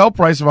average hotel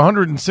price of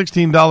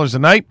 $116 a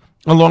night,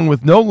 along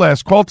with no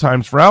last call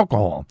times for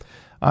alcohol.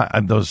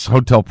 Those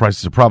hotel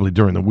prices are probably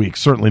during the week,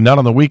 certainly not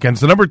on the weekends.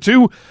 The number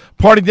 2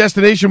 party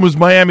destination was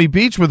Miami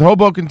Beach, with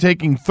Hoboken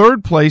taking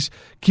 3rd place.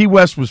 Key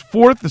West was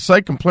 4th. The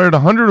site compared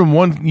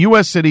 101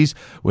 U.S. cities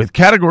with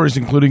categories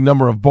including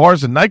number of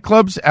bars and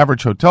nightclubs,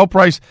 average hotel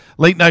price,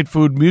 late-night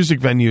food,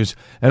 music venues,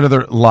 and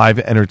other live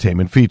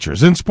entertainment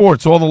features. In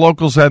sports, all the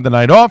locals had the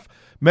night off.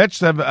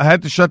 Mets have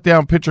had to shut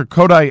down pitcher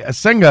Kodai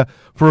Asenga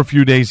for a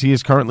few days. He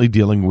is currently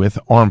dealing with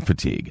arm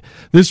fatigue.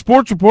 This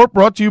sports report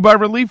brought to you by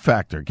Relief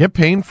Factor. Get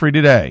pain-free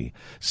today.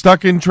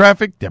 Stuck in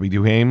traffic? Debbie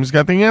Duhame's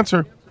got the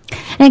answer.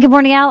 And good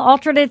morning, Al.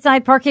 Alternate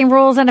side parking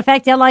rules in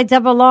effect.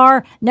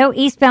 LIRR, no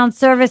eastbound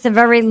service and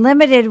very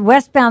limited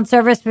westbound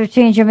service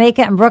between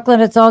Jamaica and Brooklyn.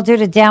 It's all due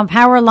to down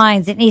power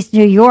lines in East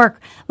New York.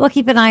 We'll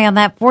keep an eye on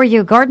that for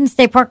you. Garden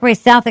State Parkway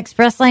South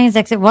express lanes,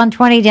 exit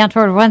 120 down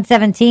toward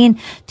 117.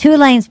 2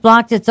 lanes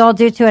blocked. It's all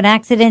due to an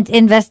accident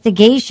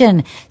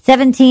investigation.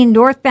 17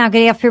 northbound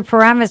getting up through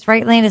Paramus.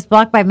 Right lane is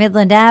blocked by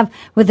Midland Ave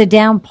with a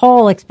down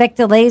pole. Expect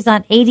delays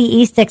on 80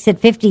 East exit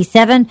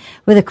 57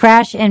 with a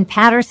crash in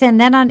Patterson.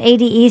 Then on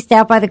 80 East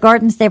out by by the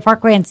Garden State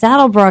Parkway in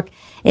Saddlebrook.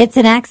 It's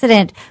an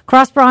accident.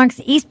 Cross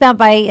Bronx, eastbound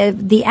by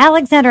the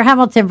Alexander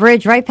Hamilton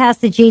Bridge, right past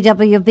the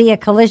GWB, a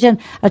collision.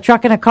 A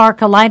truck and a car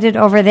collided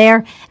over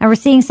there. And we're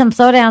seeing some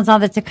slowdowns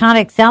on the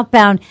Taconic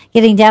southbound,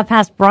 getting down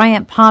past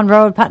Bryant Pond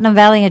Road, Putnam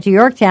Valley into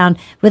Yorktown,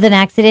 with an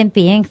accident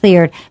being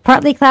cleared.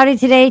 Partly cloudy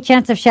today,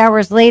 chance of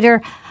showers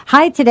later.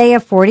 High today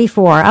of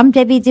 44. I'm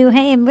Debbie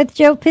Duhame with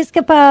Joe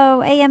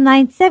Piscopo, AM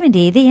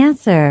 970, The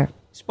Answer.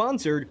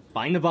 Sponsored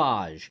by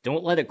Navage.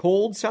 Don't let a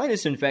cold,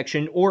 sinus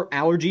infection, or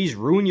allergies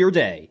ruin your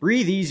day.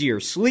 Breathe easier,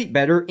 sleep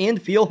better,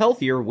 and feel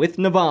healthier with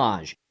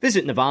Navage.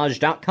 Visit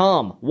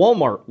Navage.com,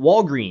 Walmart,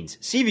 Walgreens,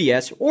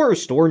 CVS, or a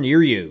store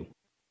near you.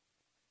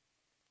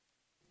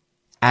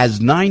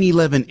 As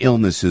 9/11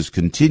 illnesses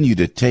continue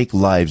to take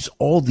lives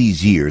all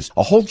these years,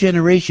 a whole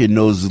generation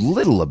knows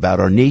little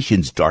about our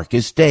nation's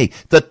darkest day.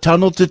 The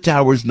Tunnel to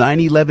Towers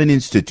 9/11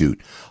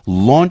 Institute,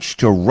 launched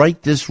to right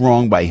this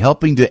wrong by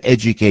helping to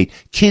educate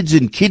kids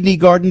in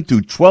kindergarten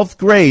through 12th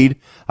grade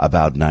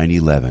about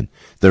 9/11.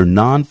 Their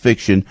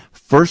nonfiction,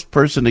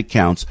 first-person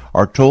accounts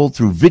are told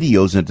through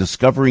videos and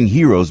Discovering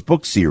Heroes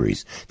book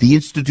series. The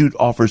Institute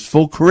offers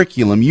full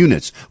curriculum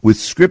units with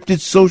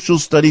scripted social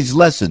studies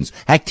lessons,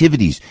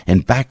 activities,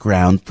 and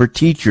background for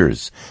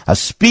teachers. A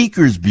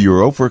speakers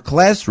bureau for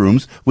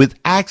classrooms with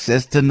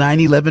access to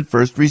 9/11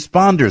 first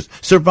responders,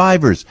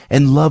 survivors,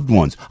 and loved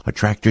ones. A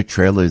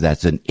tractor-trailer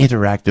that's an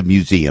interactive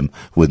museum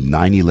with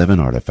 9/11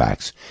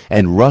 artifacts.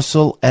 And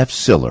Russell F.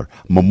 Siller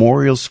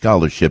Memorial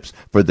Scholarships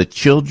for the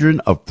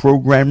children of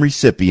program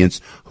recipients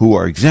who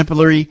are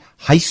exemplary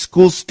high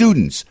school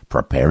students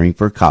preparing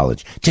for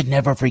college. To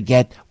never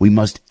forget, we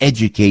must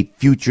educate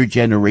future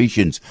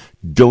generations.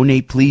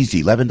 Donate, please,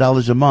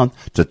 $11 a month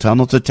to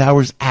Tunnel to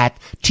Towers at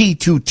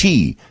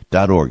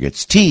T2T.org.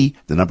 It's T,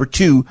 the number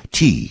 2,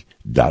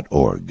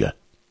 T.org.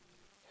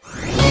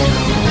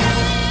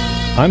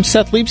 I'm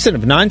Seth Leibson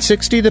of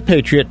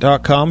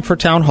 960thepatriot.com for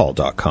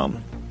townhall.com.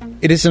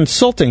 It is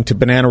insulting to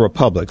banana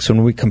republics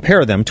when we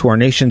compare them to our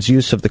nation's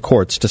use of the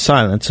courts to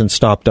silence and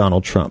stop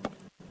Donald Trump.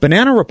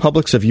 Banana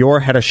republics of yore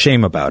had a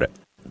shame about it.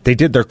 They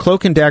did their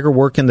cloak and dagger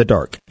work in the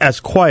dark,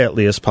 as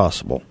quietly as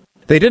possible.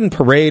 They didn't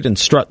parade and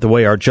strut the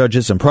way our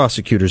judges and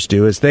prosecutors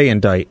do as they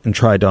indict and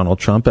try Donald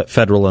Trump at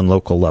federal and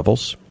local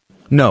levels.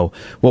 No,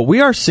 what we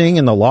are seeing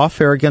in the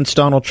lawfare against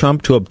Donald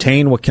Trump to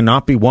obtain what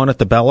cannot be won at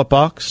the ballot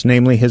box,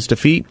 namely his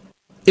defeat,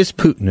 is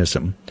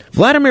Putinism.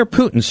 Vladimir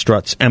Putin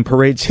struts and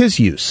parades his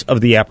use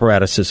of the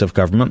apparatuses of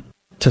government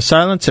to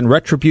silence and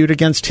retribute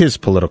against his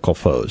political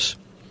foes.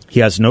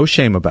 He has no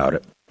shame about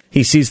it.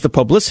 He sees the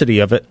publicity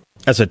of it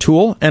as a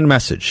tool and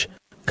message.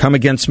 Come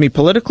against me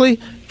politically,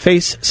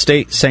 face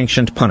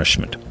state-sanctioned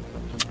punishment.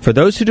 For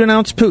those who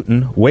denounce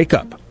Putin, wake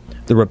up.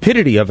 The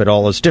rapidity of it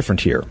all is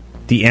different here.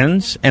 The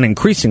ends, and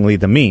increasingly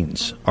the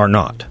means, are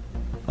not.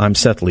 I'm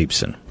Seth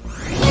Leibson.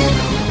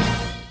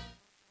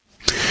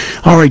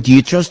 All right, do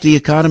you trust the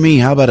economy?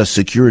 How about a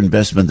secure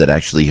investment that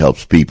actually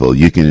helps people?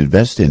 You can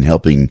invest in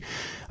helping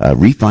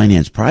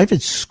refinance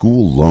private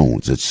school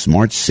loans. It's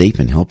smart, safe,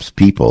 and helps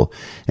people.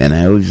 And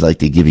I always like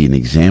to give you an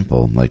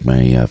example, like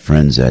my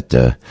friends at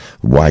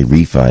Y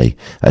Refi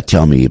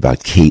tell me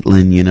about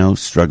Caitlin,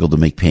 struggled to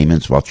make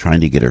payments while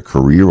trying to get her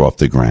career off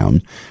the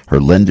ground.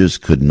 Her lenders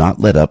could not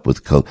let up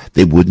with,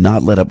 they would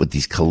not let up with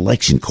these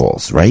collection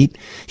calls, right?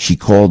 She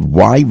called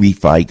Y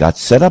Refi, got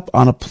set up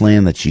on a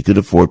plan that she could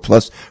afford,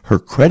 plus her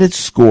credit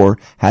score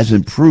has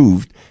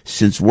improved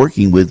since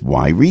working with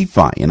Y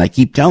Refi. And I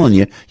keep telling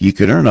you, you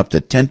could earn up to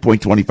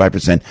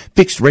 10.25%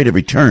 fixed rate of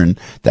return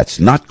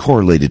that's not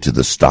correlated to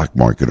the stock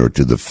market or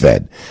to the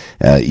Fed.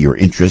 Your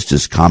interest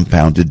is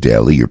compounded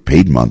daily. You're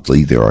paid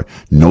monthly. There are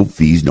no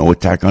fees, no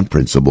attack on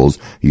principals.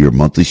 Your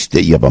monthly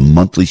you have a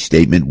monthly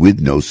statement with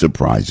no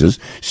surprises.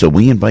 So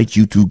we invite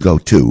you to go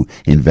to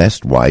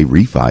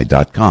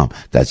investyrefi.com.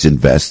 That's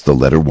invest, the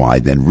letter Y,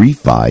 then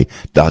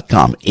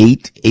refi.com.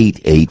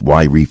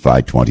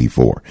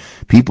 888-YREFI24.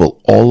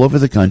 People all over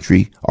the country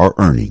are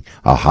earning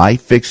a high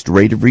fixed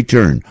rate of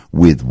return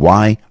with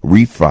Y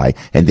Refi,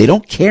 and they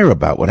don't care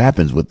about what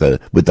happens with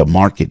the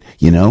market,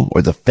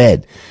 or the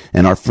Fed.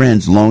 And our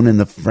friends, Loan and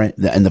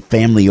the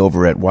family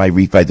over at Y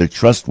Refi, they're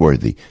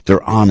trustworthy,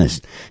 they're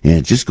honest.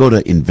 And just go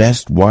to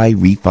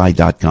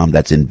investyrefi.com.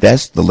 That's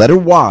invest, the letter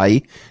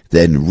Y,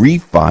 then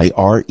refi,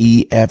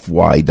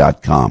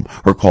 REFY.com,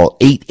 or call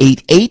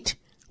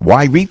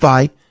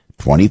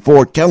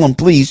 888-YREFI24. Tell them,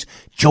 please,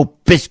 Joe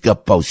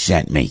Piscopo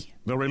sent me.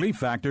 The Relief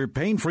Factor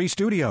Pain-Free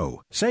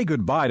Studio. Say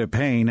goodbye to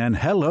pain and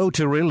hello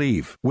to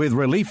relief with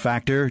Relief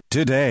Factor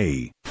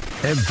today.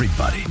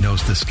 Everybody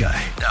knows this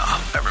guy. No,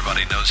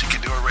 everybody knows he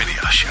can do a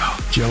radio show.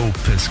 Joe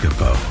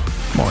Piscopo.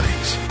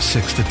 Mornings,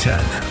 6 to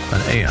 10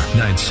 on AM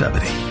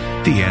 970.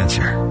 The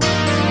Answer.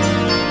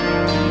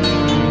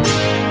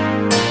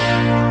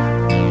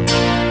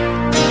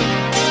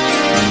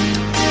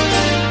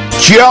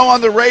 Joe on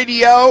the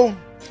radio.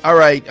 All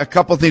right, a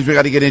couple of things we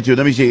got to get into.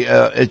 Let me see.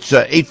 It's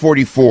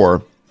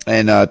 8:44.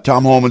 And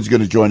Tom Holman's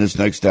going to join us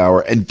next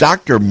hour. And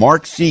Dr.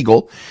 Mark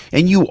Siegel.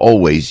 And you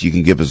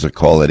can give us a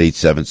call at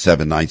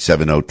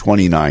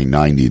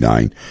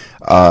 877-970-2999.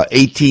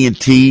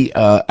 AT&T,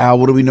 Al,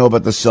 what do we know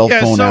about the cell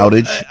phone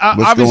outage? What's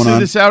obviously, going on?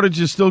 this outage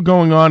is still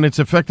going on. It's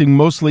affecting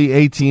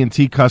mostly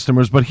AT&T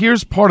customers. But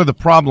here's part of the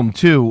problem,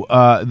 too.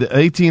 The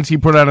AT&T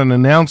put out an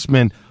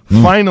announcement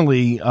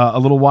finally a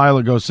little while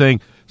ago saying,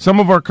 some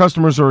of our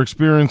customers are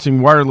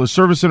experiencing wireless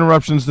service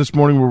interruptions this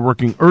morning. We're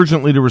working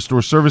urgently to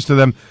restore service to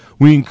them.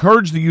 We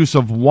encourage the use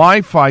of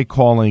Wi-Fi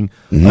calling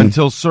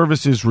until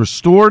service is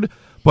restored.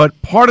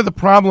 But part of the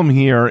problem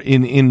here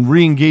in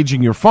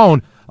re-engaging your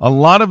phone, a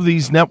lot of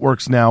these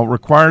networks now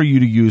require you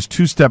to use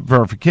two-step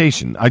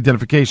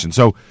identification.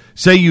 So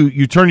say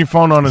you turn your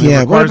phone on and it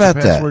requires a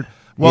password.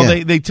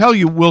 Well, they tell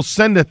you, we'll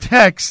send a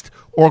text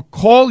or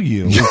call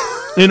you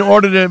in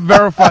order to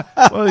verify.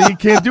 Well, you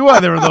can't do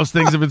either of those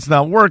things if it's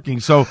not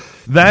working. So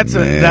that's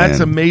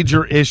a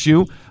major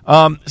issue.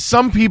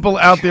 Some people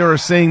out there are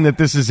saying that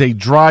this is a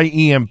dry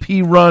EMP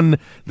run,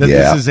 that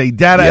this is a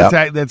data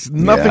attack. That's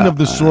nothing of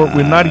the sort.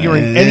 We're not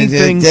hearing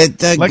anything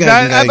like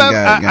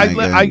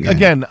that.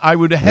 Again, I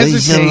would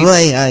hesitate.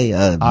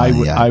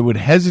 I would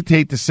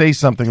hesitate to say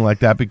something like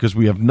that because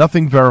we have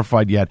nothing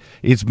verified yet.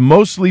 It's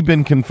mostly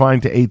been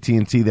confined to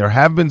AT&T. There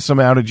have been some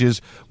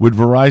outages with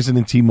Verizon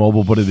and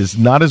T-Mobile, but it is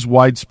not as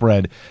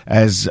widespread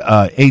as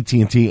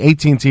AT&T.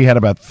 AT&T had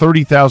about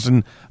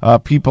 30,000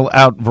 people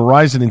out.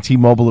 Verizon and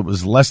T-Mobile, it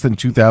was less than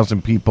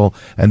 2,000 people,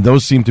 and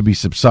those seem to be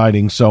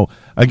subsiding. So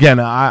again,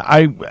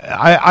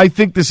 I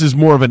think this is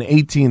more of an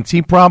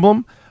AT&T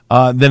problem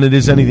than it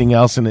is anything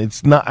else, and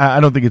it's not. I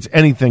don't think it's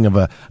anything of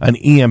an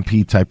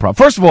EMP type problem.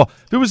 First of all,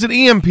 if there was an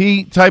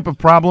EMP type of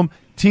problem,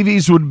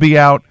 TVs would be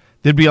out.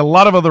 There'd be a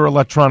lot of other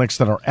electronics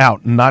that are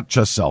out, not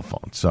just cell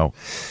phones. So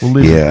we'll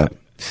leave it at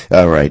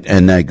that. All right,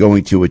 and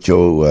going to what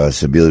Joe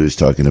Sabila was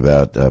talking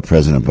about,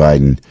 President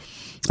Biden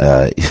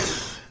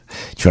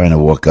trying to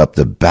walk up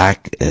the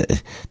back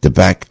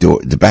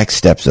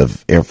steps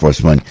of Air Force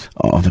One.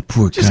 Oh, the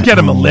poor guy. Just get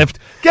him a lift.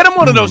 Get him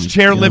one of those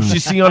chair lifts you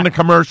see on the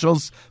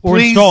commercials. Or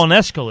install an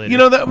escalator. You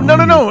know,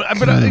 no.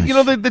 But you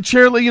know, the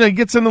chair, he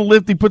gets in the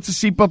lift, he puts the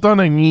seatbelt on,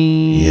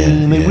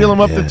 and they wheel him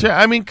up the chair.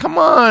 I mean, come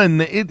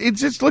on. It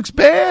just looks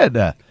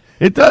bad.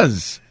 It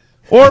does.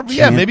 Or,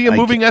 maybe a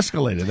moving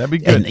escalator. That'd be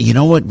good. And you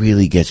know what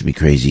really gets me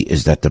crazy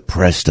is that the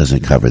press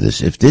doesn't cover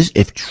this.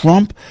 If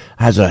Trump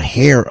has a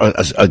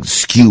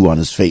skew on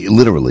his face,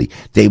 literally,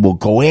 they will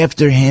go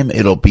after him.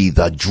 It'll be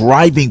the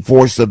driving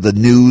force of the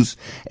news,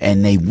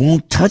 and they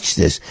won't touch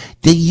this.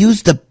 They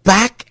use the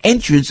back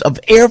entrance of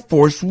Air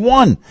Force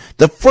One,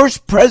 the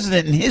first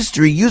president in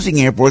history using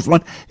Air Force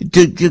One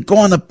to go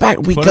on the back.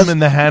 Put him in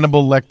the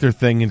Hannibal Lecter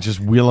thing and just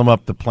wheel him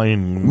up the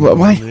plane.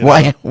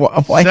 Why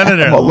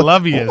Senator,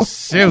 love your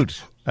suit.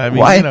 I mean,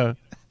 why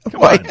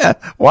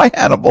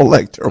Hannibal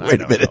Lecter?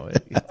 Wait a minute.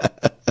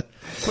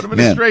 Put him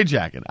in a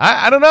straitjacket.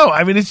 I don't know.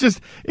 I mean, it's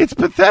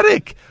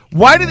pathetic.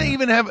 Why do they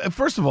even have?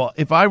 First of all,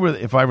 if I were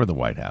the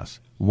White House,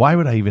 why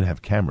would I even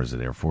have cameras at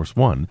Air Force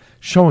One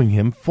showing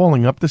him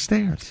falling up the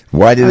stairs?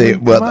 Why do they?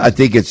 Well, I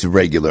think it's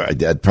regular.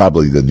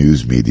 Probably the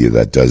news media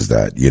that does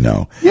that.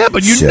 Yeah,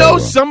 but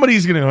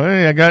somebody's going to go,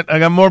 hey, I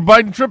got more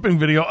Biden tripping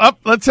video. Up,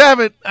 let's have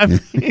it. I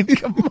mean,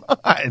 come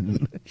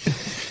on.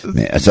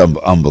 Man, it's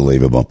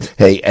unbelievable.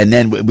 Hey, and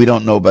then we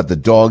don't know about the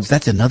dogs.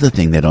 That's another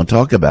thing they don't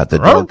talk about. The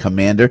dog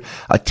commander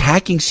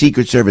attacking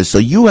Secret Service. So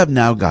you have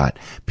now got,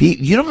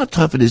 you know how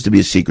tough it is to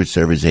be a Secret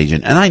Service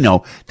agent. And I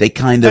know they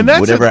kind of,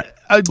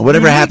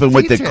 whatever happened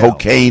with the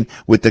cocaine.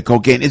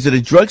 Is it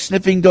a drug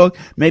sniffing dog?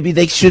 Maybe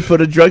they should put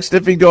a drug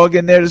sniffing dog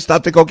in there to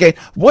stop the cocaine.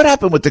 What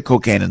happened with the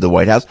cocaine in the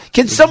White House?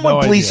 Can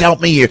someone please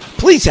help me here?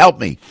 Please help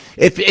me.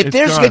 If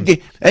there's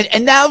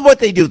and now what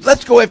they do,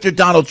 let's go after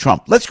Donald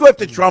Trump. Let's go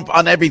after Trump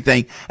on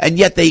everything. And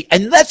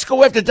let's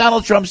go after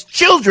Donald Trump's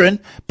children,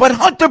 but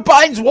Hunter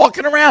Biden's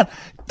walking around.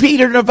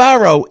 Peter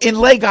Navarro in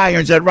leg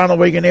irons at Ronald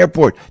Reagan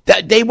Airport.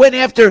 They went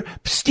after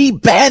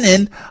Steve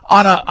Bannon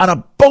on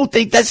a boat.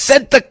 They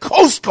sent the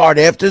Coast Guard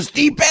after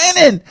Steve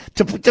Bannon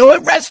to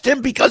arrest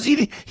him because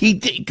he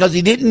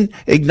didn't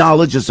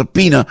acknowledge a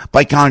subpoena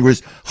by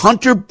Congress.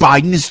 Hunter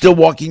Biden is still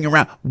walking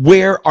around.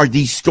 Where are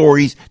these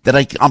stories that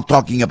I'm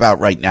talking about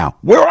right now?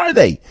 Where are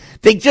they?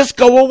 They just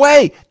go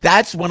away.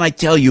 That's when I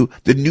tell you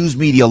the news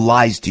media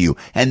lies to you,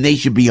 and they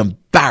should be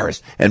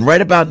embarrassed. And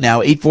right about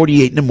now,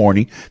 8:48 in the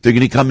morning, they're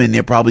going to come in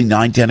there probably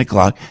 9, 10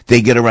 o'clock.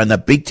 They get around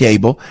that big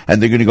table,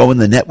 and they're going to go in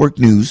the network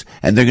news,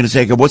 and they're going to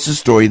say, okay, what's the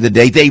story of the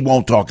day? They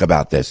won't talk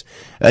about this.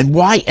 And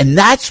why? And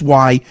that's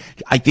why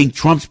I think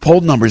Trump's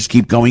poll numbers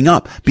keep going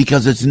up,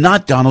 because it's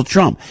not Donald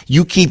Trump.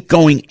 You keep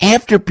going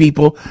after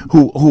people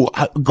who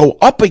go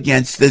up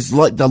against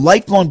the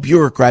lifelong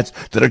bureaucrats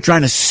that are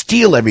trying to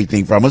steal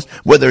everything from us,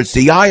 whether it's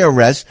the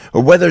IRS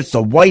or whether it's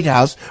the White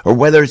House or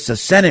whether it's the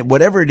Senate,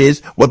 whatever it is,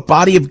 what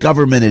body of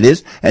government it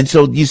is. And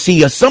so you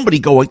see somebody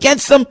go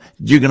against them,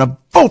 you're going to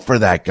vote for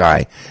that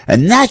guy.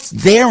 And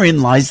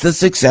therein lies the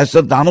success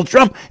of Donald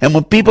Trump. And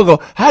when people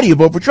go, how do you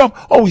vote for Trump?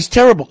 Oh, he's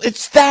terrible.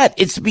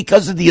 It's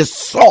because of the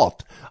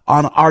assault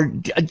on our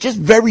just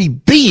very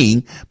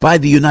being by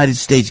the United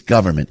States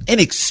government.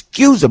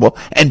 Inexcusable.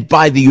 And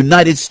by the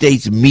United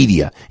States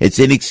media. It's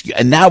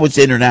and now it's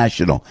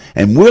international.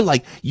 And we're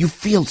like,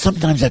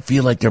 sometimes I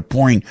feel like they're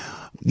pouring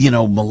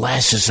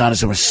molasses on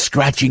us, and we're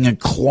scratching and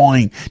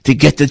clawing to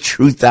get the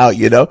truth out,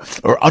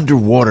 or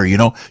underwater,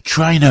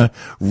 trying to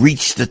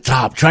reach the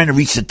top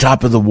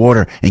of the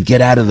water and get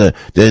out of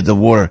the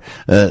water,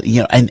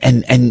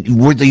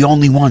 and we're the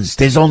only ones.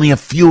 There's only a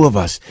few of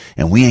us,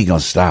 and we ain't gonna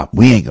stop.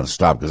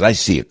 Because I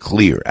see it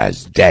clear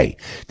as day.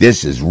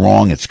 This is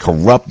wrong. It's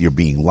corrupt. You're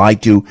being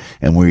lied to,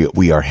 and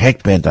we are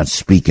heck bent on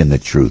speaking the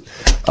truth.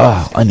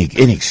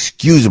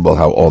 Inexcusable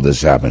how all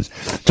this happens.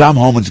 Tom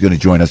Homan's gonna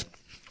join us.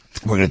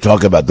 We're going to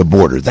talk about the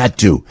border. That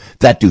too.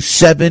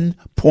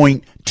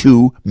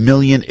 7.2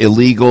 million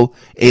illegal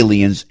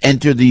aliens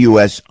enter the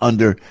U.S.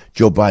 under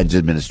Joe Biden's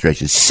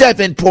administration.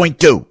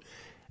 7.2.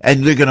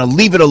 And they're going to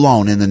leave it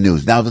alone in the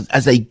news. Now,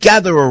 as they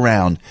gather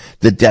around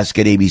the desk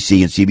at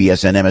ABC and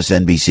CBS and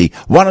MSNBC,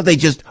 why don't they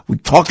just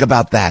talk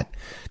about that?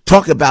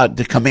 Talk about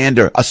the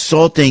commander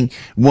assaulting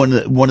one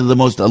of the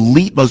most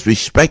elite, most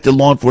respected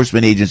law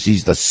enforcement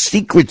agencies, the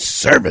Secret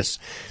Service.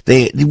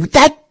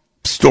 That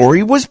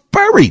story was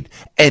buried.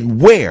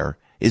 And where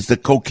is the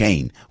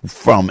cocaine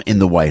from in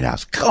the White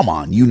House? Come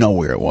on, you know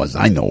where it was.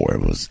 I know where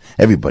it was.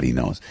 Everybody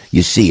knows.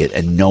 You see it,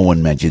 and no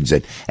one mentions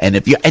it. And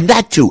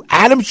that too,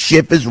 Adam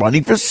Schiff is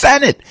running for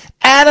Senate.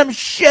 Adam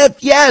Schiff,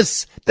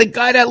 yes, the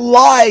guy that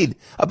lied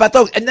about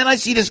those. And then I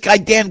see this guy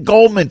Dan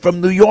Goldman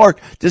from New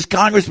York, this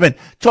congressman,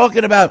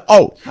 talking about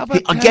how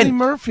about Tammy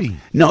Murphy?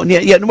 No,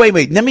 yeah.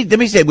 Wait. Let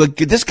me say,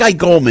 this guy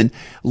Goldman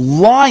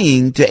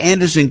lying to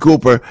Anderson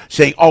Cooper,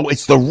 saying,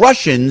 it's the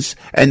Russians,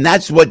 and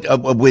that's what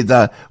with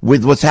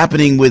what's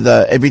happening with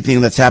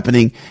everything that's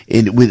happening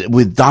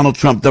with Donald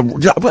Trump.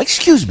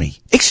 Excuse me,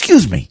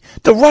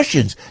 the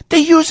Russians. They're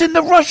using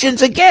the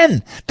Russians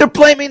again. They're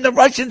blaming the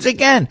Russians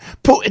again.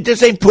 They're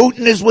saying Putin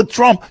is with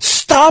Trump.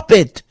 Stop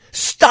it.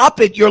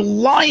 You're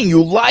lying.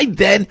 You lied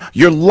then.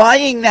 You're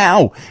lying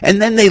now.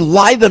 And then they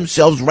lie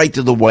themselves right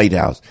to the White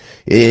House.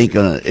 It ain't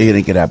gonna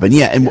happen.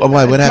 Yeah. And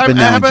what happened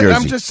now in Jersey?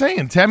 I'm just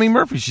saying, Tammy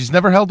Murphy, she's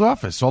never held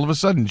office. All of a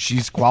sudden,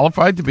 she's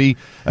qualified to be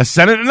a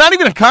senator, not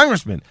even a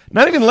congressman.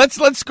 Not even,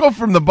 let's go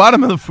from the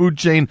bottom of the food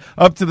chain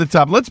up to the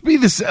top. Let's be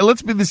the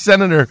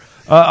senator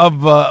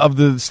of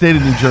the state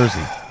of New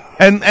Jersey.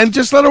 And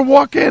just let her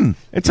walk in.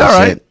 It's all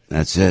right.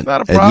 That's it.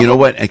 Not a problem. And you know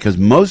what? Because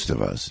most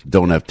of us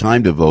don't have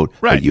time to vote,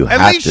 right. But you at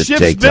have least to Schiff's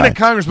take been time. a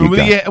congressman,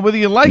 whether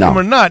you like him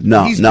or not.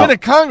 He's been a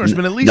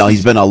congressman at least. No,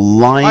 he's been a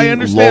lying,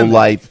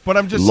 low-life, but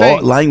I'm just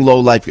saying, lying,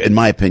 low-life, in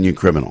my opinion,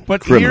 criminal.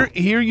 But criminal.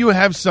 Here you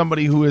have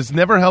somebody who has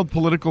never held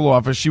political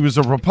office. She was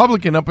a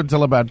Republican up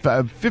until about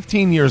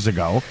 15 years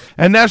ago,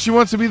 and now she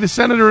wants to be the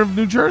senator of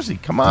New Jersey.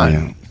 Come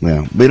on.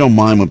 Yeah. We don't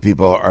mind when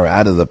people are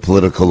out of the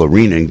political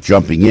arena and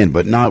jumping in,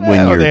 but not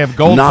when you're they have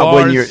gold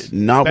bars,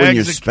 not when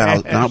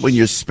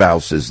your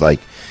spouse is like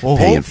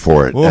paying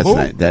for it.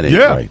 That ain't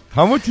right.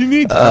 How much you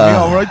need?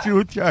 I'll write you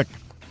a check.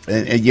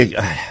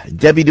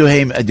 Debbie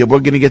Duhame, we're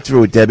going to get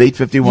through it. Deb,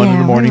 8:51 in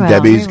the morning.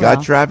 Debbie's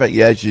got traffic.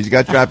 Yeah, she's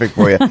got traffic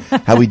for you.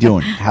 How we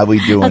doing? I'll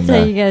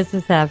tell you guys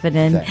what's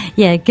happening.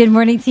 Yeah, good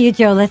morning to you,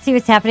 Joe. Let's see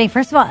what's happening.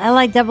 First of all,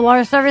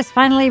 LIRR service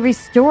finally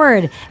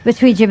restored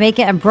between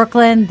Jamaica and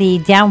Brooklyn. The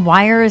down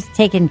wires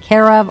taken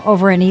care of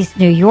over in East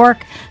New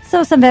York.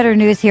 So some better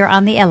news here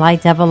on the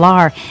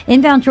LIRR.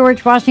 Inbound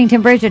George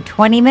Washington Bridge, a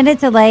 20-minute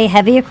delay,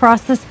 heavy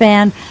across the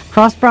span.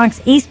 Cross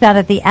Bronx eastbound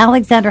at the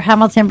Alexander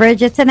Hamilton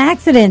Bridge. It's an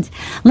accident.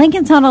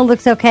 Lincoln Tunnel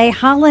looks okay.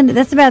 Holland,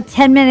 that's about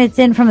 10 minutes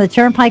in from the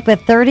Turnpike, but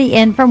 30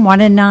 in from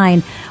 1 and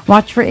 9.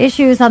 Watch for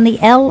issues on the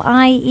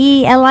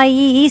LIE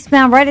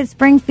eastbound right at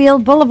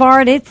Springfield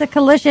Boulevard. It's a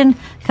collision.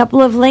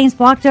 Couple of lanes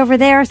blocked over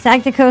there.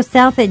 Saginaw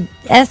South at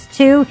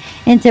S2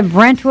 into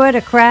Brentwood,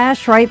 a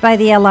crash right by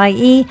the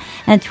LIE.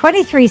 And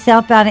 23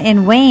 southbound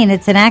in Wayne.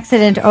 It's an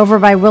accident over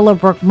by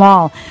Willowbrook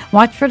Mall.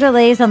 Watch for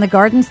delays on the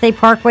Garden State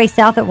Parkway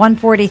south at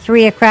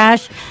 143, a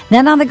crash.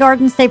 Then on the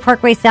Garden State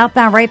Parkway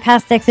southbound right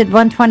past exit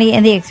 120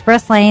 in the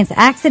express lanes.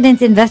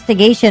 Accident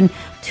investigation.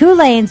 2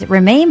 lanes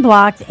remain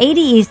blocked. 80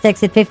 east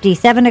exit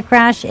 57, a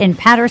crash in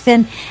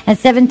Patterson, and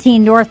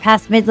 17 north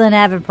past Midland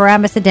Ave and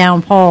Paramus, a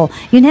down pole.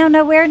 You now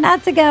know where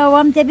not to go.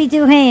 I'm Debbie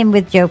Duhame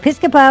with Joe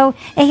Piscopo,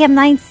 AM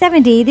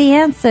 970, The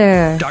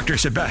Answer. Dr.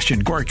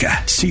 Sebastian Gorka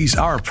sees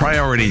our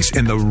priorities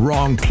in the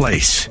wrong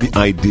place. The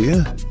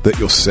idea that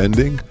you're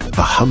sending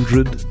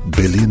 $100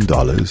 billion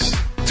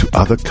to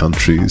other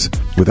countries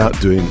without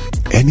doing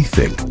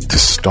anything to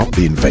stop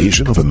the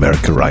invasion of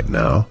America right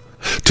now,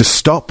 to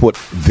stop what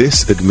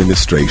this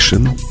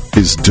administration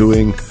is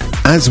doing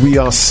as we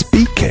are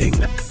speaking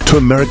to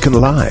American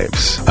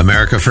lives.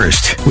 America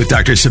First with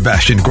Dr.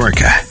 Sebastian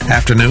Gorka.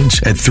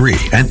 Afternoons at 3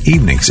 and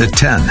evenings at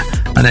 10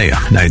 on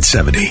AM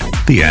 970.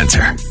 The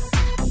Answer.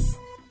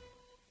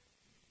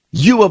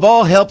 You have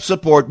all helped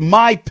support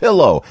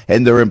MyPillow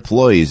and their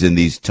employees in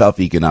these tough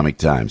economic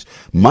times.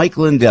 Mike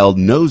Lindell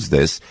knows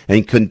this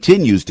and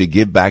continues to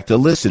give back to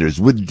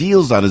listeners with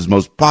deals on his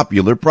most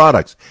popular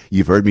products.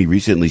 You've heard me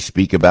recently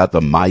speak about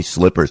the My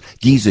Slippers,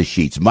 Giza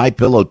Sheets,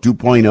 MyPillow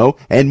 2.0,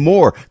 and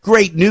more.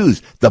 Great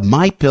news! The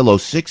MyPillow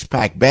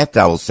 6-pack bath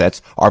towel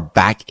sets are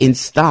back in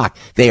stock.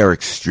 They are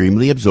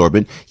extremely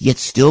absorbent, yet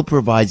still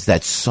provides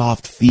that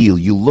soft feel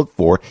you look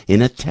for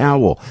in a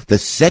towel. The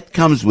set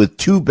comes with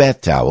 2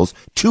 bath towels,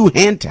 2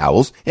 hand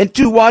towels, and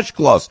 2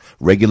 washcloths.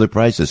 Regular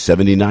price is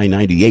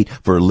 $79.98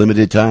 for a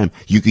limited time.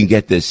 You can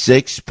get this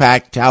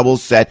 6-pack towel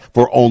set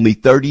for only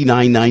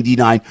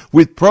 $39.99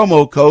 with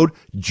promo code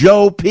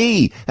Joe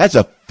P. That's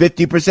a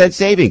 50%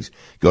 savings.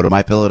 Go to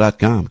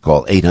MyPillow.com.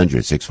 Call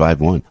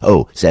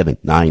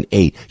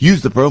 800-651-0798.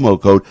 Use the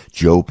promo code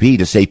Joe P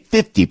to save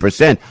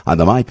 50% on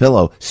the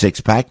MyPillow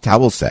 6-pack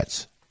towel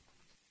sets.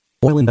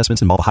 Oil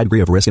investments involve a high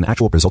degree of risk and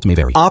actual results may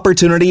vary.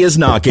 Opportunity is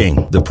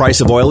knocking. The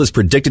price of oil is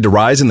predicted to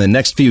rise in the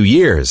next few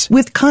years.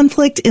 With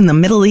conflict in the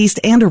Middle East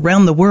and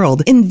around the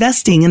world,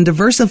 investing and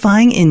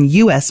diversifying in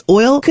U.S.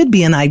 oil could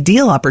be an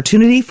ideal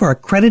opportunity for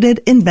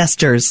accredited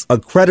investors.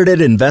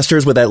 Accredited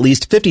investors with at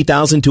least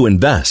 $50,000 to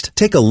invest.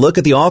 Take a look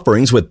at the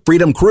offerings with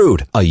Freedom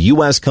Crude, a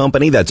U.S.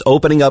 company that's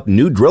opening up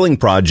new drilling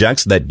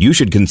projects that you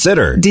should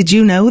consider. Did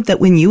you know that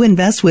when you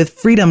invest with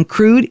Freedom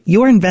Crude,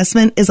 your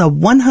investment is a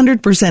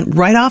 100%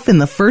 write-off in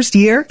the first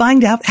year?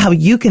 Find out how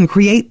you can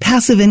create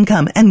passive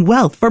income and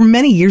wealth for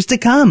many years to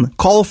come.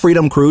 Call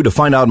Freedom Crew to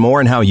find out more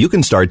and how you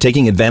can start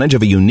taking advantage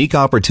of a unique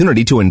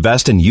opportunity to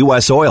invest in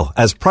U.S. oil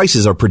as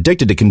prices are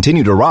predicted to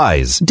continue to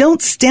rise.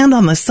 Don't stand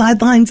on the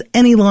sidelines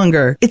any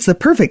longer. It's the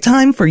perfect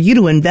time for you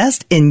to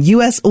invest in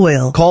U.S.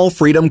 oil. Call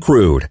Freedom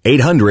Crude,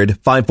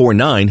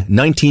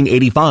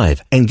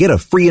 800-549-1985, and get a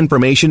free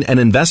information and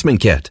investment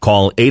kit.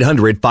 Call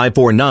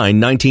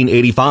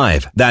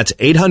 800-549-1985. That's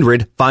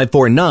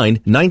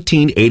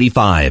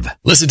 800-549-1985.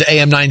 Listen to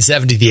AM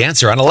 970 The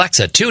Answer on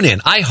Alexa,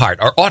 TuneIn,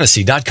 iHeart, or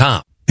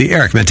Odyssey.com. The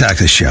Eric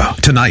Metaxas Show,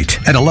 tonight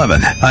at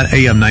 11 on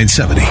AM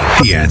 970.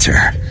 The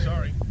Answer.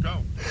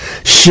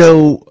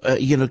 So,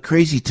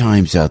 crazy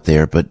times out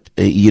there, but,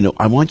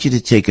 I want you to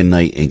take a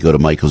night and go to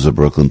Michael's of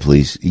Brooklyn,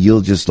 please.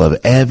 You'll just love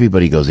it.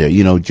 Everybody goes there.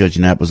 Judge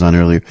Knapp was on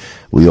earlier.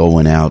 We all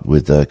went out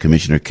with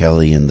Commissioner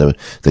Kelly and the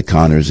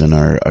Connors and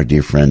our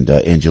dear friend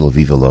Angela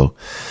Vivolo.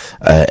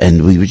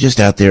 And we were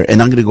just out there,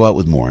 and I'm going to go out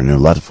with more. And a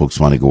lot of folks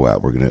want to go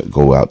out. We're going to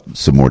go out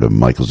some more to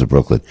Michael's of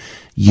Brooklyn.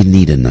 You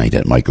need a night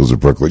at Michael's of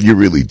Brooklyn. You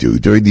really do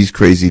during these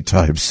crazy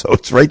times. So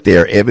it's right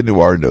there, Avenue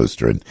R.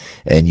 Nostrand,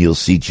 and you'll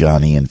see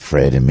Johnny and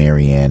Fred and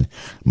Marianne,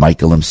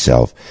 Michael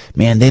himself.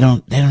 Man, they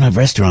don't have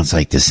restaurants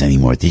like this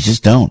anymore. They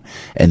just don't.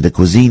 And the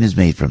cuisine is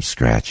made from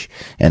scratch.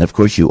 And of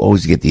course, you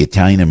always get the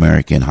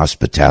Italian-American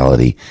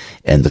hospitality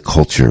and the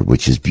culture,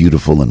 which is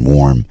beautiful and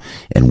warm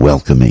and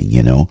welcoming,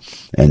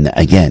 And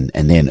again,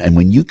 and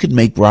when you can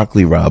make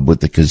broccoli rabe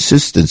with the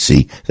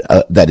consistency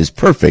that is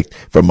perfect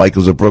from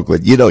Michael's of Brooklyn,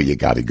 you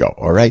got to go.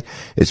 All right.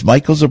 It's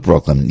Michael's of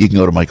Brooklyn. You can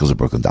go to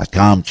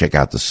michaelsofbrooklyn.com. Check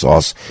out the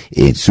sauce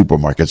in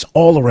supermarkets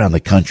all around the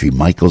country.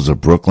 Michael's of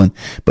Brooklyn.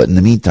 But in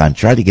the meantime,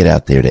 try to get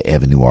out there to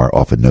Avenue R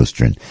off of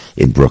Nostrand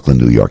in Brooklyn,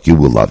 New York. You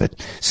will love it.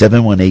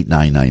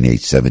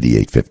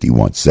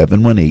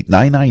 718-998-7851.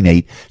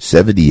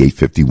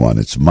 718-998-7851.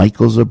 It's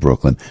Michael's of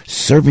Brooklyn,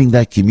 serving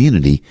that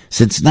community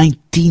since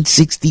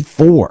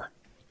 1964.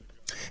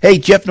 Hey,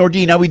 Jeff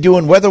Nordine, how we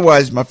doing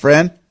weather-wise, my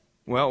friend?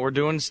 Well, we're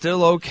doing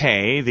still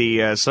okay.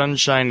 The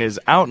sunshine is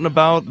out and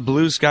about,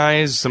 blue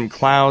skies, some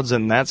clouds,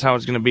 and that's how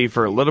it's going to be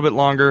for a little bit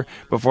longer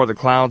before the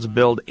clouds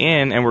build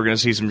in, and we're going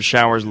to see some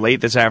showers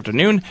late this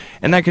afternoon,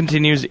 and that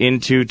continues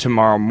into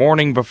tomorrow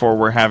morning before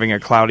we're having a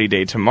cloudy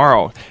day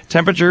tomorrow.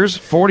 Temperatures,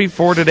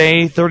 44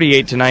 today,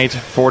 38 tonight,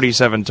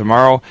 47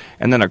 tomorrow,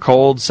 and then a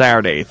cold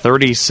Saturday,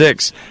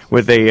 36,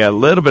 with a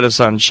little bit of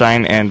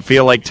sunshine and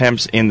feel like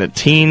temps in the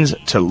teens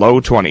to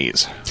low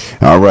 20s.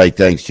 All right,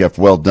 thanks, Jeff.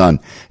 Well done.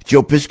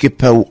 Joe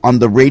Piscopo on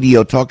the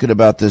radio talking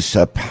about this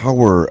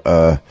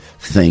power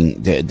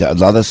thing. A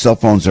lot of cell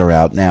phones are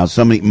out now.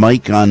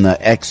 Mike on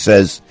X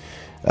says,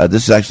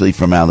 this is actually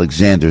from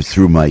Alexander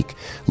through Mike,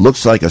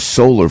 looks like a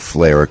solar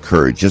flare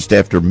occurred just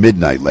after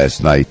midnight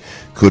last night.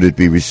 Could it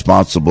be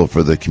responsible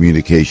for the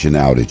communication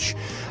outage?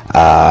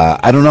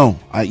 I don't know.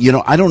 I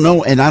don't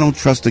know, and I don't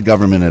trust the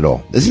government at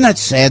all. Isn't that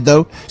sad,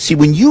 though? See,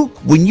 when you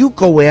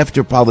go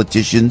after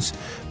politicians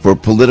for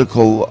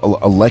political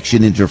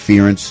election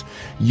interference,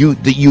 you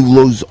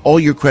lose all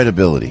your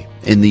credibility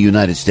in the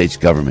United States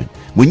government.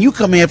 When you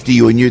come after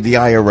you and you're the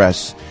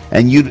IRS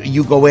and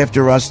you go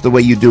after us the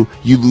way you do,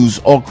 you lose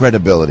all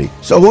credibility.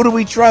 So who do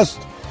we trust?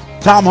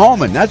 Tom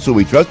Homan, that's who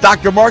we trust.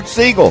 Dr. Mark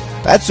Siegel,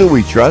 that's who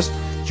we trust.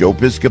 Joe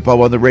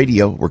Piscopo on the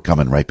radio. We're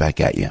coming right back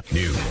at you.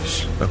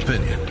 News,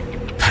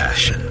 opinion,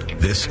 passion.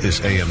 This is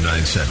AM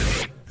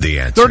 970. The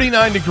Answer.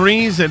 39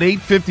 degrees at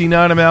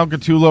 8:59. I'm Al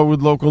Gattulo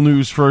with local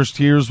news first.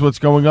 Here's what's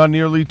going on.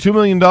 Nearly $2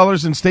 million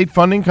in state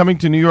funding coming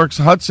to New York's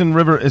Hudson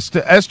River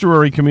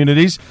estuary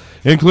communities,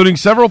 including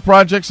several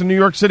projects in New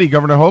York City.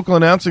 Governor Hochul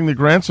announcing the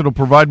grants that will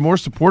provide more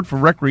support for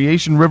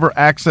recreation, river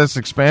access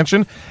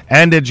expansion,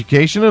 and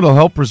education. It'll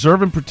help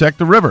preserve and protect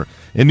the river.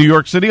 In New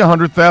York City,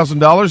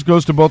 $100,000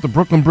 goes to both the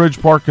Brooklyn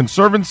Bridge Park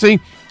Conservancy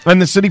and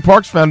the City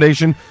Parks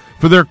Foundation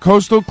for their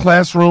Coastal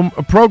Classroom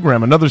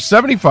program. Another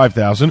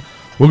 $75,000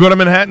 will go to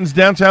Manhattan's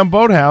downtown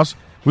boathouse,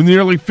 with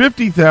nearly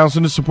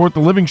 $50,000 to support the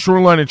living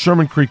shoreline at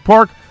Sherman Creek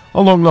Park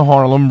along the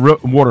Harlem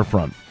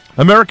waterfront.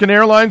 American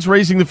Airlines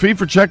raising the fee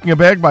for checking a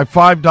bag by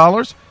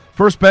 $5.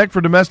 First bag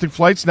for domestic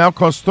flights now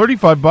costs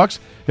 $35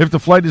 if the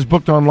flight is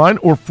booked online,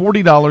 or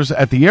 $40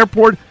 at the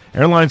airport.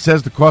 Airline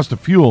says the cost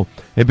of fuel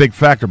a big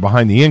factor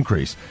behind the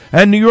increase.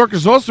 And New York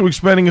is also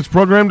expanding its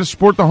program to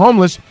support the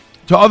homeless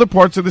to other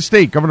parts of the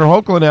state. Governor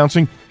Hochul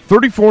announcing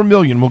 $34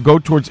 million will go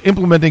towards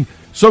implementing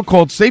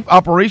so-called safe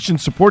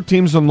operations support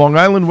teams on Long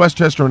Island,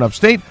 Westchester, and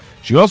upstate.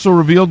 She also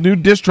revealed new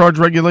discharge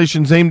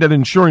regulations aimed at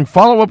ensuring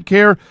follow-up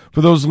care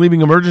for those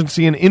leaving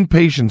emergency and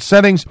inpatient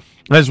settings,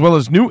 as well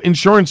as new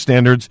insurance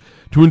standards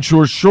to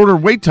ensure shorter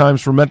wait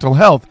times for mental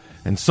health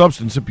and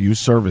substance abuse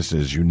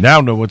services. You now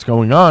know what's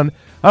going on.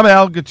 I'm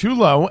Al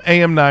Gattulo,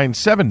 AM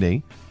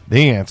 970,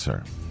 The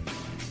Answer.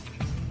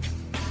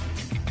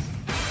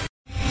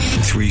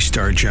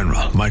 Three-star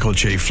General Michael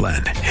J.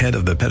 Flynn, head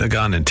of the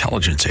Pentagon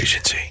Intelligence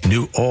Agency,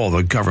 knew all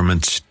the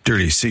government's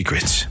dirty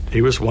secrets.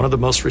 He was one of the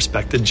most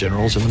respected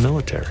generals in the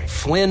military.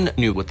 Flynn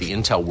knew what the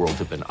intel world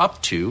had been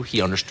up to.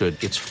 He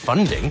understood its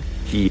funding.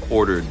 He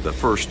ordered the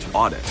first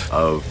audit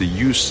of the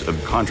use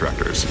of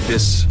contractors.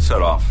 This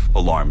set off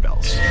alarm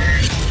bells.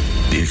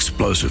 The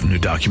explosive new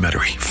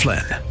documentary,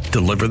 Flynn,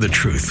 Deliver the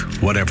Truth,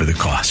 Whatever the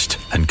Cost,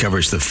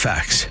 uncovers the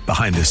facts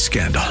behind this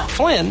scandal.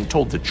 Flynn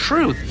told the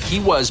truth. He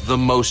was the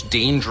most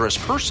dangerous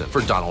person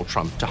for Donald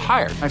Trump to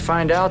hire. I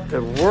find out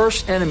the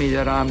worst enemy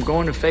that I'm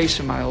going to face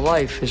in my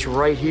life is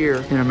right here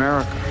in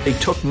America. They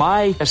took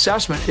my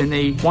assessment and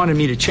they wanted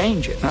me to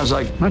change it. And I was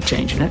like, I'm not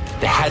changing it.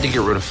 They had to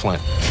get rid of Flynn.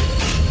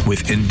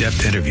 With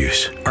in-depth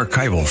interviews,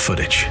 archival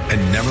footage,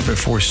 and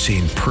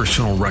never-before-seen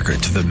personal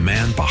records of the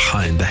man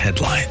behind the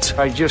headlines.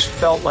 I just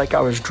felt like I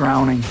was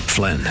drowning.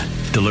 Flynn,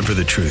 Deliver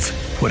the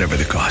Truth, Whatever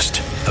the Cost.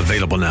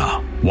 Available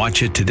now.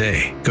 Watch it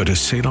today. Go to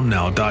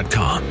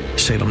salemnow.com.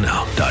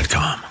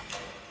 salemnow.com.